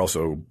pro-market, they're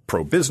also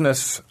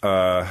pro-business,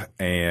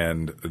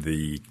 and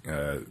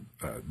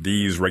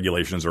these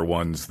regulations are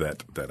ones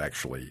that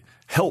actually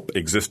help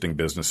existing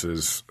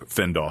businesses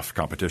fend off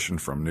competition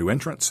from new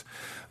entrants.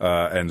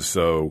 And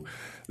so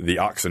the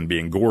oxen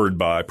being gored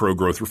by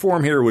pro-growth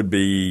reform here would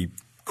be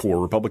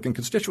core Republican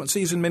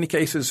constituencies in many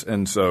cases,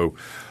 and so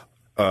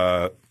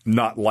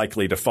not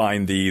likely to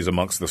find these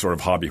amongst the sort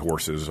of hobby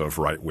horses of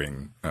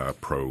right-wing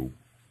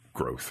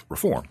pro-growth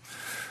reform.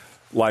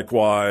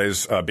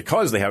 Likewise,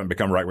 because they haven't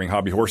become right-wing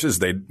hobby horses,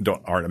 they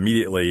aren't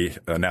immediately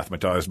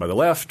anathematized by the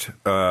left.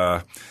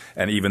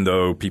 And even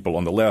though people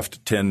on the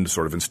left tend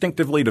sort of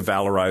instinctively to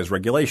valorize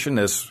regulation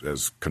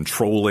as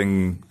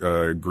controlling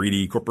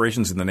greedy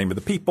corporations in the name of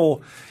the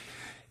people,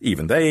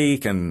 even they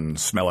can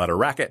smell out a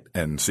racket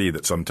and see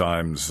that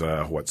sometimes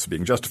what's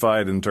being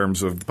justified in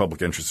terms of the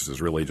public interest is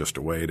really just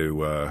a way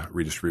to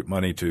redistribute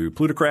money to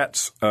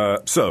plutocrats.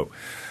 So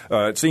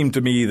it seemed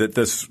to me that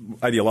this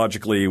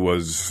ideologically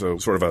was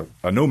sort of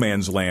a no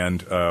man's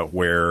land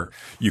where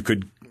you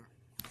could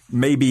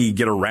maybe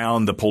get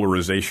around the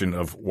polarization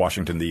of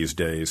Washington these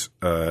days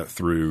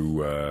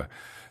through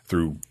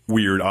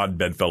weird odd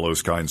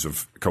bedfellows kinds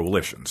of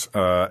coalitions.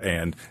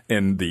 And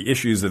the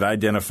issues that I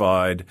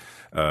identified,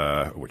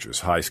 which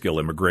is high-skill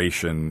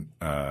immigration,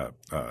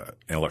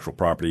 intellectual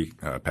property,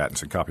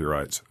 patents and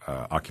copyrights,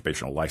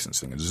 occupational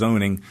licensing and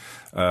zoning,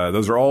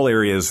 those are all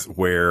areas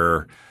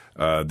where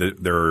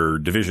there are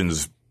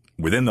divisions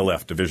within the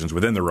left, divisions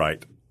within the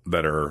right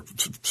that are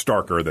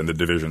starker than the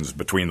divisions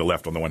between the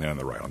left on the one hand and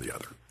the right on the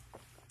other.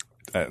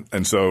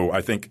 And so I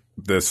think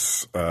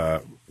this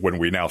when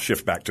we now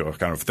shift back to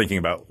kind of thinking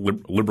about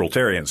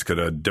libertarians, could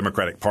a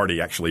Democratic Party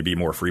actually be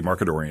more free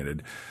market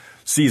oriented?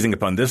 Seizing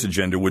upon this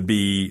agenda would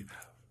be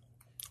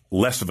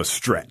less of a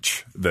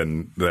stretch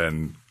than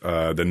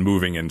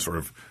moving in sort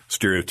of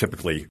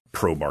stereotypically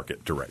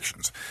pro-market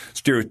directions,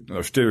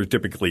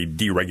 stereotypically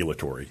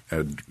deregulatory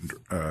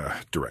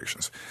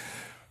directions.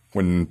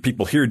 When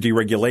people hear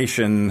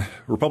deregulation,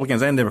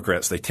 Republicans and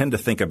Democrats, they tend to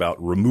think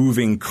about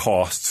removing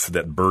costs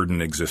that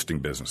burden existing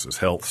businesses,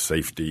 health,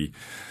 safety,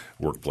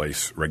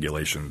 workplace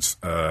regulations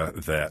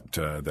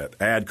that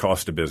add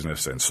cost to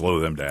business and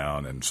slow them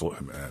down and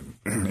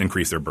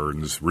increase their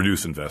burdens,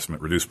 reduce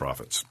investment, reduce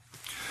profits.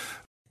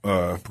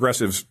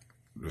 Progressives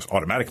just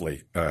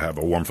automatically have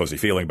a warm, fuzzy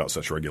feeling about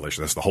such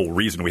regulation. That's the whole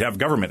reason we have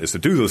government, is to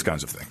do those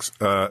kinds of things.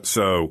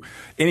 So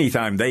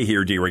anytime they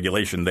hear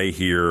deregulation, they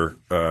hear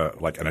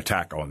like an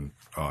attack on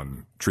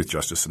truth,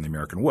 justice, and the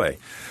American way.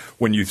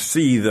 When you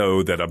see,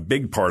 though, that a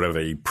big part of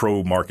a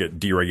pro-market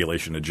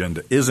deregulation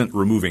agenda isn't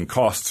removing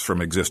costs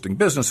from existing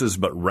businesses,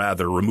 but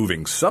rather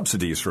removing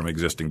subsidies from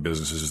existing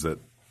businesses that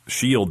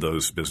shield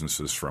those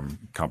businesses from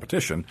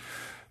competition,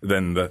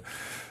 then the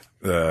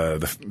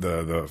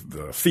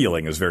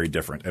feeling is very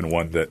different, and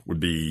one that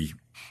would be,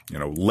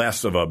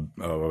 less of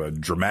a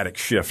dramatic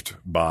shift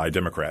by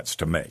Democrats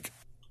to make.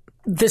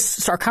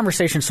 Our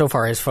conversation so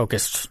far has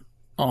focused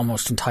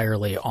almost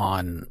entirely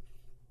on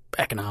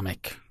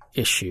economic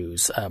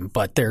issues,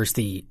 but there's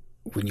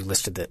when you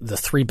listed the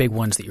three big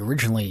ones that you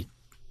originally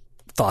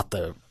thought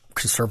the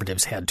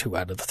conservatives had two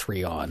out of the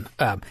three on.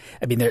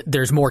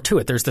 There's more to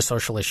it. There's the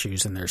social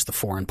issues and there's the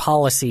foreign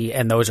policy,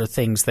 and those are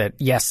things that,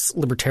 yes,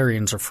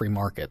 libertarians are free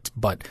markets,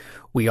 but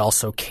we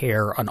also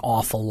care an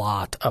awful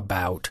lot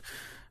about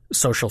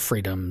social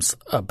freedoms,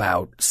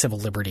 about civil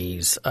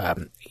liberties,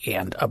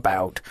 and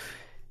about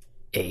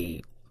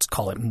let's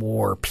call it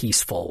more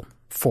peaceful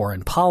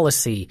foreign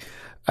policy.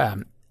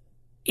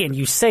 And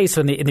you say,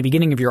 so in the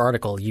beginning of your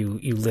article,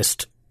 you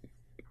list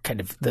kind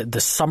of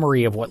the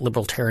summary of what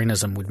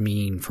libertarianism would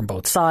mean from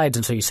both sides.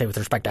 And so you say with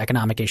respect to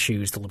economic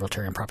issues, the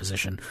libertarian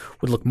proposition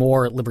would look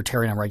more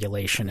libertarian on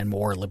regulation and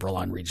more liberal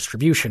on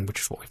redistribution, which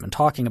is what we've been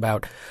talking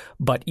about.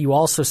 But you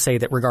also say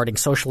that regarding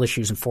social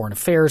issues and foreign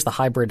affairs, the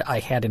hybrid I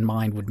had in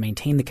mind would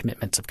maintain the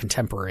commitments of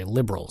contemporary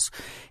liberals.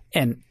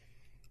 And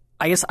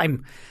I guess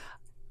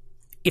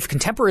if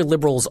contemporary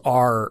liberals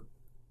are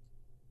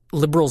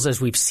liberals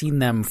as we've seen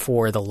them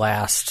for the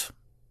last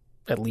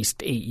at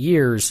least 8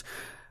 years,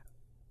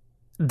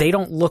 they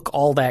don't look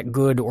all that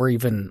good or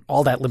even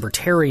all that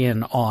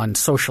libertarian on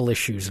social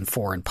issues and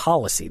foreign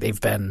policy. They've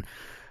been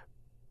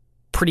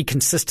pretty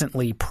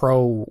consistently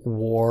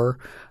pro-war.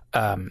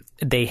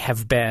 They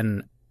have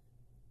been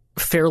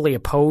fairly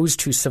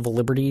opposed to civil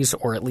liberties,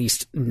 or at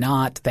least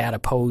not that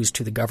opposed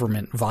to the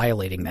government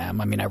violating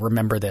them. I mean, I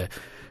remember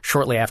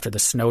shortly after the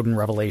Snowden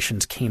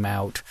revelations came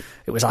out,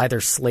 it was either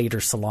Slate or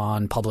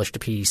Salon published a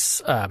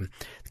piece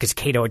because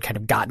Cato had kind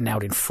of gotten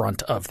out in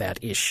front of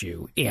that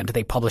issue, and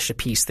they published a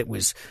piece that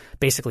was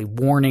basically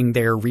warning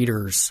their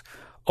readers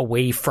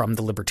away from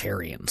the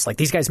libertarians. Like,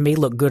 these guys may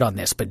look good on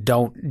this, but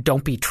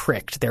don't be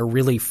tricked. They're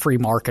really free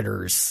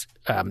marketers.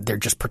 They're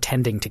just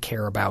pretending to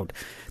care about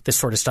this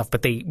sort of stuff.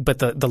 But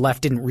the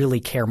left didn't really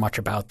care much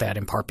about that,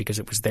 in part because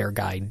it was their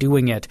guy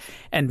doing it.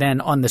 And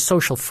then on the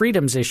social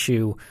freedoms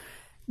issue,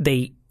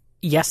 they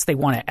yes, they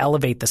want to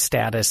elevate the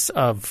status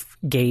of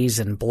gays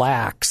and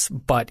blacks,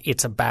 but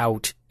it's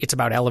about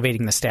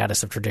elevating the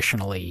status of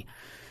traditionally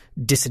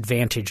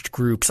disadvantaged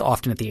groups,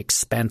 often at the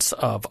expense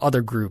of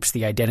other groups,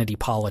 the identity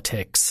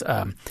politics.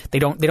 They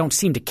don't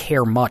seem to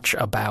care much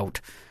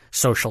about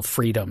social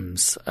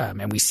freedoms,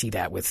 and we see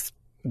that with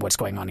what's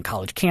going on in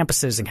college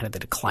campuses and kind of the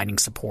declining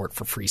support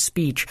for free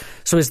speech.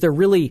 So is there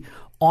really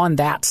on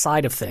that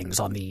side of things,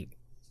 on the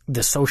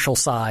social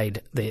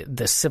side,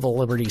 the civil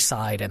liberties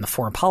side, and the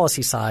foreign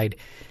policy side,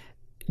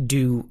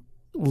 do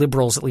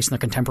liberals, at least in the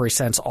contemporary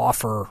sense,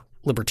 offer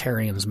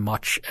libertarians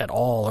much at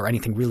all or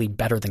anything really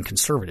better than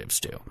conservatives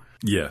do?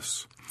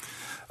 Yes.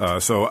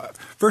 So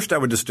first I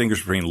would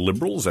distinguish between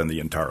liberals and the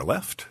entire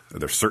left.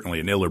 There's certainly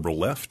an illiberal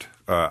left.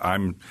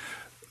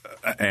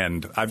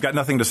 And I've got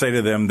nothing to say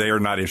to them. They are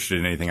not interested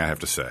in anything I have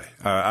to say.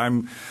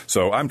 I'm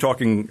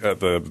talking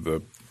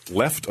the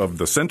left of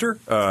the center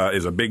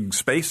is a big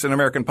space in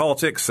American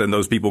politics, and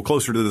those people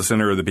closer to the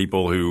center are the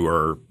people who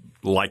are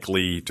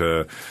likely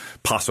to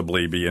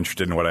possibly be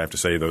interested in what I have to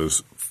say.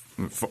 Those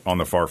on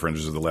the far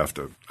fringes of the left,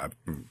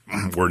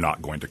 we're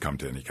not going to come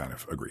to any kind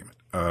of agreement.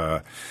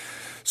 And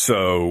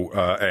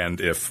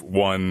if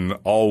one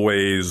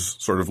always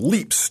sort of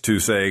leaps to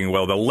saying,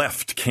 well, the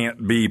left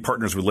can't be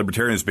partners with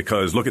libertarians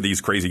because look at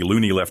these crazy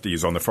loony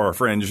lefties on the far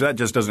fringe, that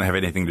just doesn't have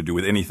anything to do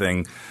with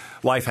anything.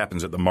 Life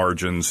happens at the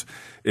margins.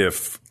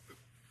 If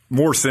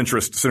more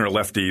centrist center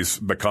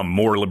lefties become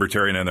more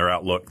libertarian in their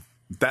outlook,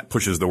 that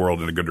pushes the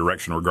world in a good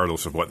direction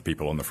regardless of what the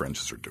people on the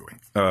fringes are doing.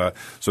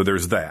 So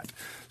there's that.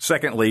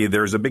 Secondly,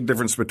 there's a big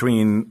difference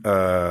between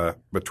sort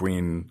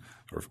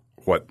of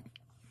what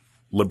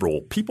liberal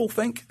people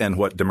think and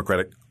what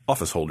Democratic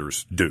office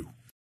holders do.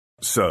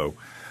 So,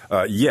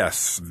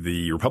 yes,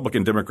 the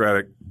Republican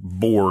Democratic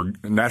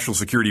Borg, National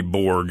Security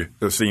Borg,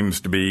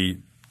 seems to be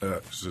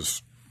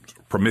just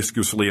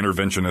promiscuously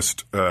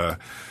interventionist,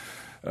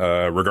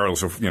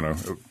 regardless of,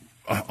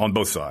 on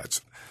both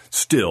sides.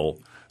 Still,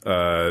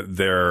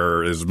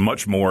 there is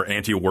much more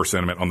anti-war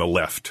sentiment on the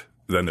left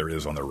than there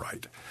is on the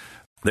right.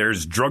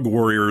 There's drug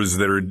warriors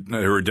who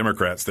are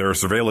Democrats. There are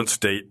surveillance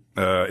state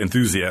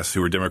enthusiasts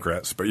who are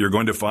Democrats. But you're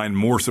going to find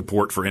more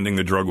support for ending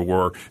the drug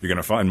war. You're going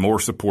to find more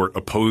support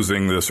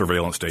opposing the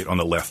surveillance state on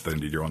the left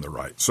than you're on the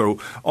right. So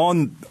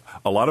on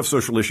a lot of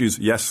social issues,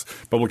 yes,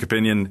 public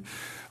opinion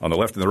on the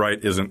left and the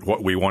right isn't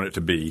what we want it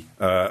to be.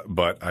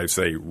 But I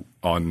say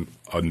on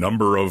a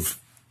number of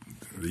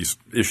these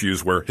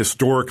issues where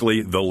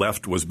historically the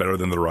left was better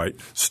than the right,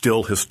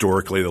 still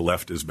historically the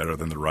left is better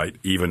than the right,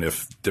 even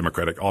if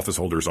Democratic office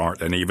holders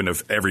aren't, and even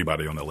if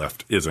everybody on the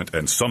left isn't,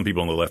 and some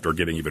people on the left are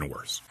getting even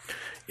worse.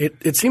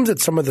 It seems that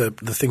some of the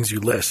things you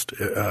list,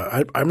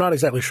 I'm not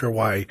exactly sure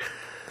why,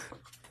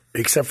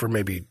 except for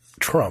maybe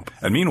Trump.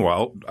 And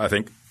meanwhile, I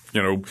think,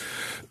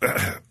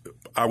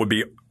 I would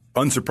be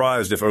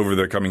unsurprised if over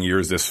the coming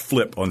years this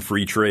flip on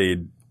free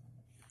trade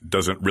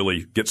doesn't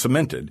really get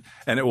cemented.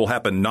 And it will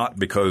happen not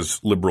because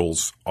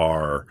liberals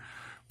are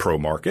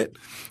pro-market.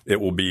 It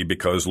will be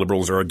because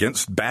liberals are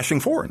against bashing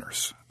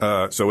foreigners.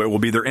 So it will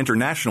be their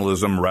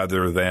internationalism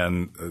rather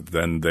than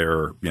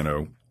their,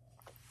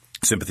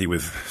 sympathy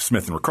with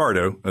Smith and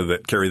Ricardo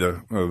that carry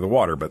the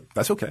water. But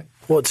that's okay.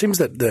 Well, it seems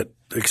that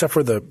except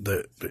for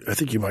the I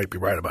think you might be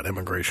right about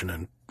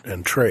immigration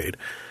and trade,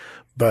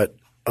 but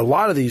a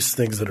lot of these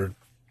things that are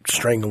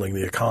strangling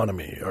the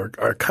economy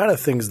are kind of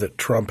things that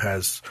Trump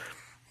has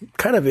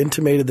kind of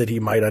intimated that he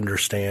might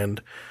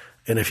understand.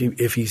 And if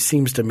he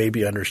seems to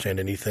maybe understand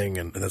anything,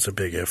 and that's a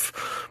big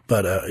if,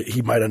 but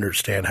he might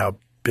understand how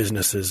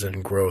businesses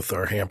and growth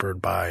are hampered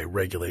by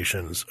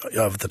regulations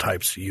of the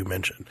types you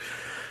mentioned.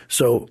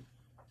 So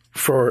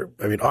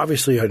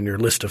obviously on your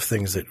list of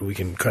things that we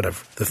can kind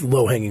of – the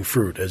low-hanging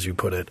fruit, as you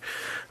put it.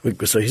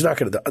 So he's not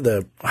going to –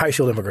 the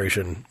high-shield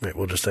immigration,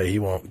 we'll just say he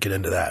won't get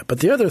into that. But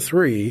the other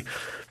three,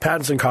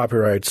 patents and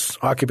copyrights,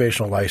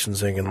 occupational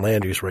licensing, and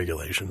land use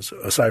regulations,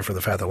 aside from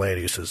the fact that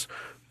land use is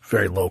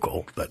very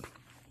local. But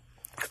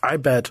I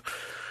bet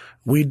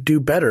we'd do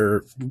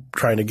better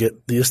trying to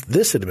get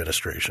this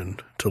administration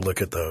to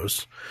look at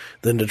those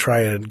than to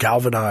try and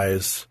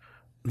galvanize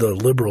the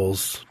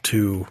liberals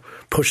to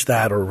push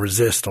that or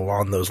resist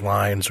along those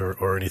lines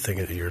or anything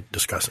that you're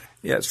discussing.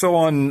 Yeah. So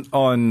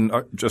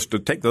on just to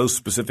take those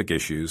specific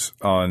issues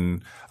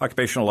on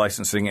occupational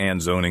licensing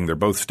and zoning, they're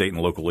both state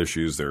and local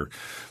issues. They're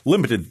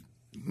limited,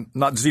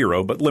 not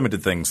zero, but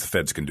limited things the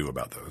feds can do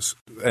about those.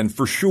 And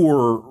for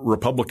sure,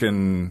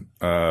 Republican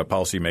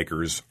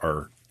policymakers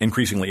are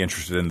increasingly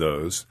interested in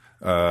those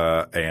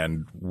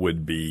and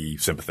would be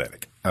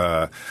sympathetic.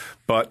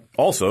 But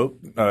also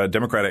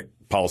Democratic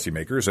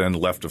policymakers and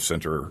left of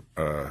center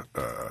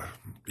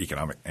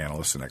economic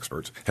analysts and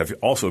experts have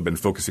also been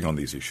focusing on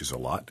these issues a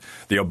lot.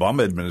 The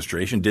Obama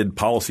administration did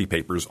policy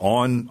papers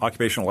on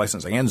occupational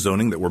licensing and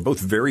zoning that were both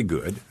very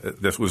good.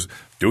 This was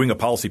doing a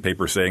policy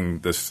paper saying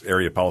this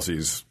area of policy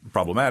is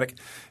problematic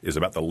is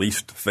about the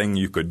least thing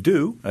you could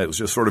do. It was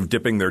just sort of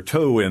dipping their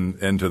toe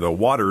into the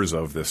waters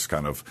of this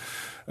kind of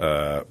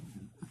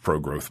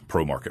pro-growth,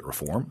 pro-market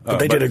reform. But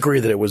they did agree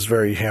that it was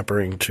very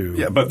hampering to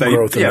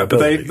growth and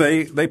mobility.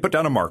 But they put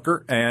down a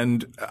marker,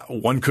 and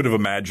one could have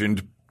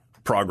imagined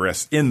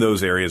progress in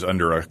those areas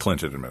under a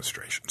Clinton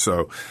administration.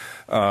 So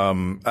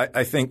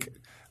I think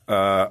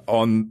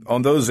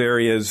on those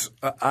areas,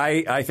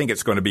 I think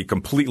it's going to be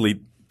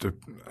completely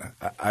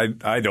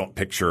I don't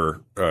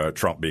picture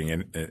Trump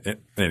being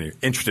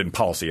interested in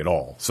policy at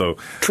all. So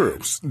true.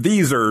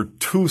 These are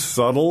too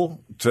subtle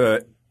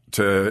to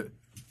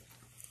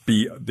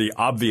be the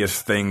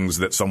obvious things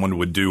that someone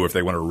would do if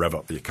they want to rev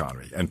up the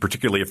economy, and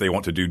particularly if they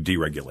want to do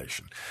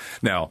deregulation.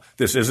 Now,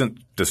 this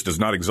does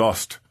not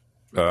exhaust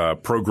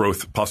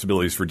pro-growth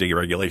possibilities for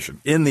deregulation.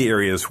 In the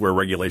areas where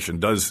regulation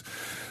does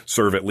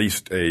serve at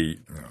least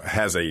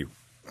has a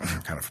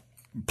kind of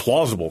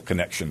plausible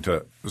connection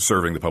to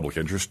serving the public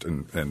interest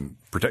and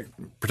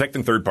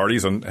protecting third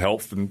parties on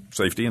health and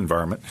safety,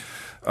 environment.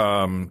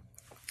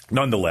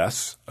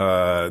 Nonetheless,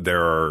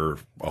 there are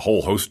a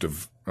whole host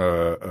of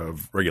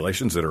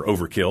regulations that are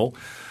overkill,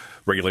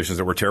 regulations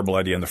that were a terrible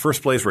idea in the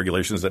first place,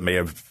 regulations that may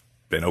have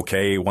been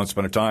okay once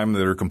upon a time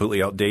that are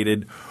completely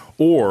outdated,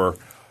 or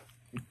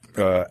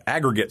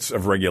aggregates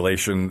of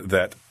regulation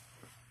that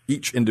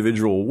each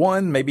individual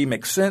one maybe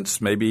makes sense,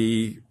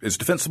 maybe is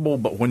defensible,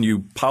 but when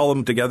you pile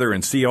them together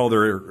and see all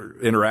their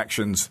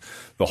interactions,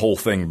 the whole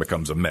thing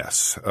becomes a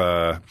mess.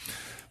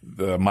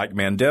 Mike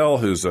Mandel,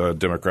 who's a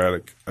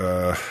Democratic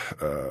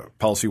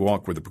policy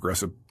wonk with the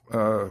Progressive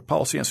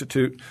Policy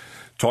Institute,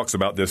 talks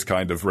about this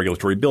kind of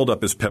regulatory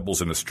buildup as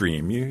pebbles in a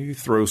stream. You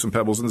throw some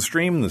pebbles in the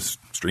stream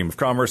stream of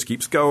commerce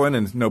keeps going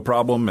and no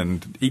problem,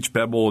 and each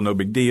pebble, no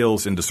big deal,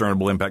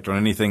 indiscernible impact on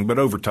anything. But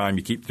over time,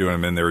 you keep doing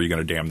them in there, you're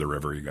going to dam the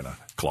river, you're going to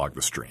clog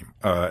the stream.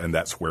 And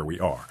that's where we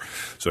are.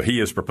 So he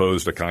has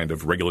proposed a kind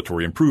of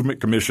regulatory improvement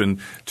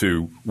commission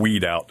to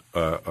weed out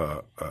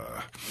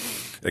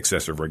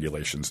excessive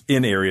regulations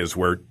in areas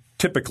where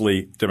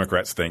typically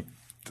Democrats think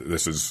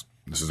this is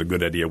a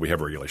good idea, we have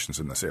regulations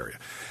in this area.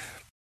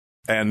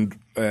 And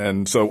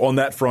so on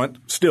that front,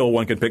 still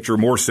one can picture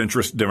more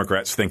centrist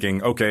Democrats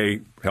thinking, okay,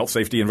 health,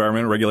 safety,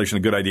 environmental regulation,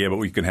 a good idea, but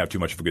we can have too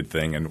much of a good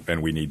thing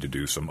and we need to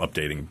do some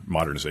updating,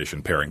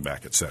 modernization, paring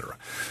back, et cetera.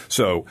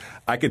 So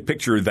I could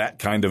picture that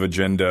kind of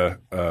agenda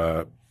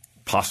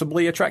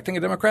possibly attracting a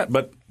Democrat,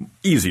 but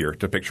easier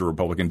to picture a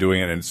Republican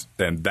doing it.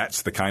 And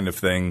that's the kind of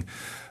thing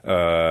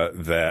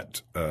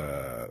that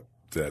I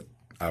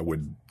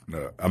would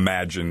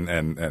imagine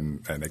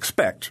and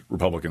expect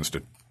Republicans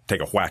to take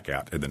a whack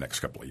at in the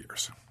next couple of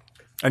years.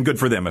 And good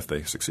for them if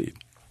they succeed.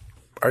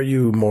 Are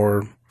you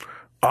more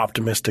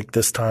optimistic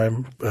this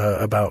time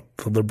about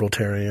the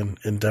libertarian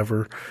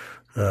endeavor?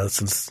 I'm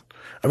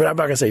not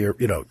going to say You're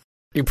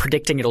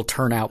predicting it'll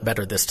turn out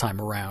better this time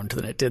around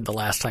than it did the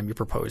last time you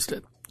proposed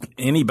it.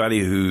 Anybody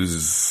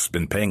who's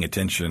been paying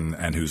attention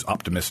and who's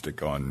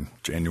optimistic on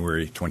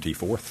January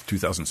 24th,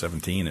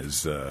 2017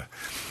 is I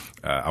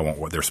want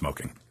what they're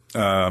smoking.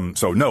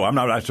 So no, I'm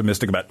not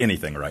optimistic about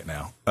anything right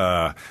now.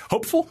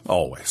 Hopeful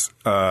always.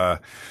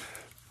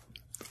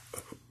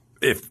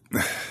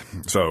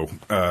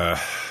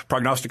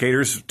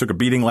 Prognosticators took a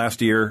beating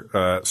last year.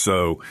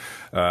 So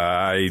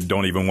I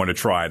don't even want to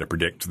try to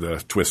predict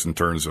the twists and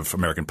turns of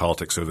American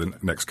politics over the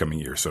next coming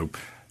year. So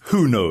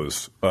who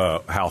knows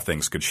how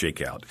things could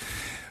shake out.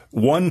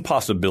 One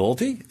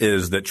possibility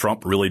is that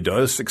Trump really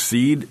does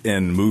succeed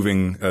in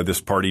moving this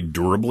party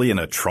durably in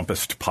a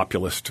Trumpist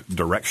populist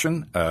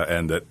direction,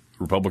 and that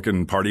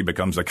Republican Party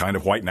becomes a kind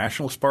of white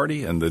nationalist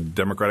party and the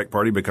Democratic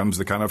Party becomes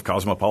the kind of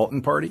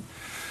cosmopolitan party,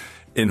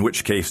 in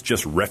which case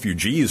just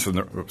refugees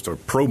from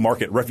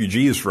pro-market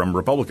refugees from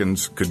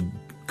Republicans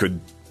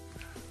could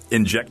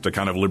inject a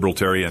kind of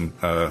libertarian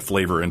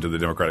flavor into the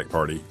Democratic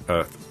Party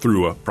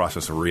through a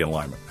process of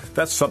realignment.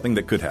 That's something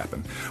that could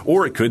happen.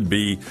 Or it could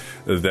be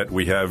that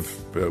we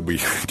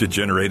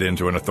degenerate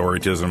into an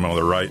authoritarianism on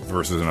the right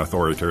versus an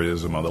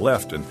authoritarianism on the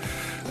left. And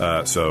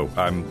so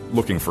I'm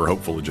looking for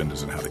hopeful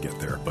agendas in how to get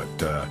there.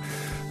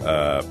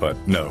 But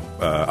no,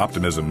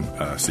 optimism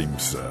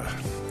seems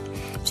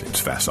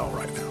facile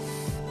right now.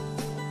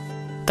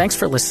 Thanks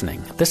for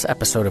listening. This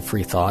episode of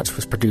Free Thoughts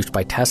was produced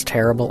by Tess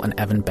Terrible and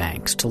Evan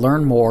Banks. To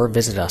learn more,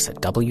 visit us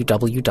at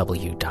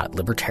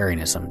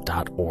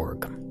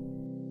www.libertarianism.org.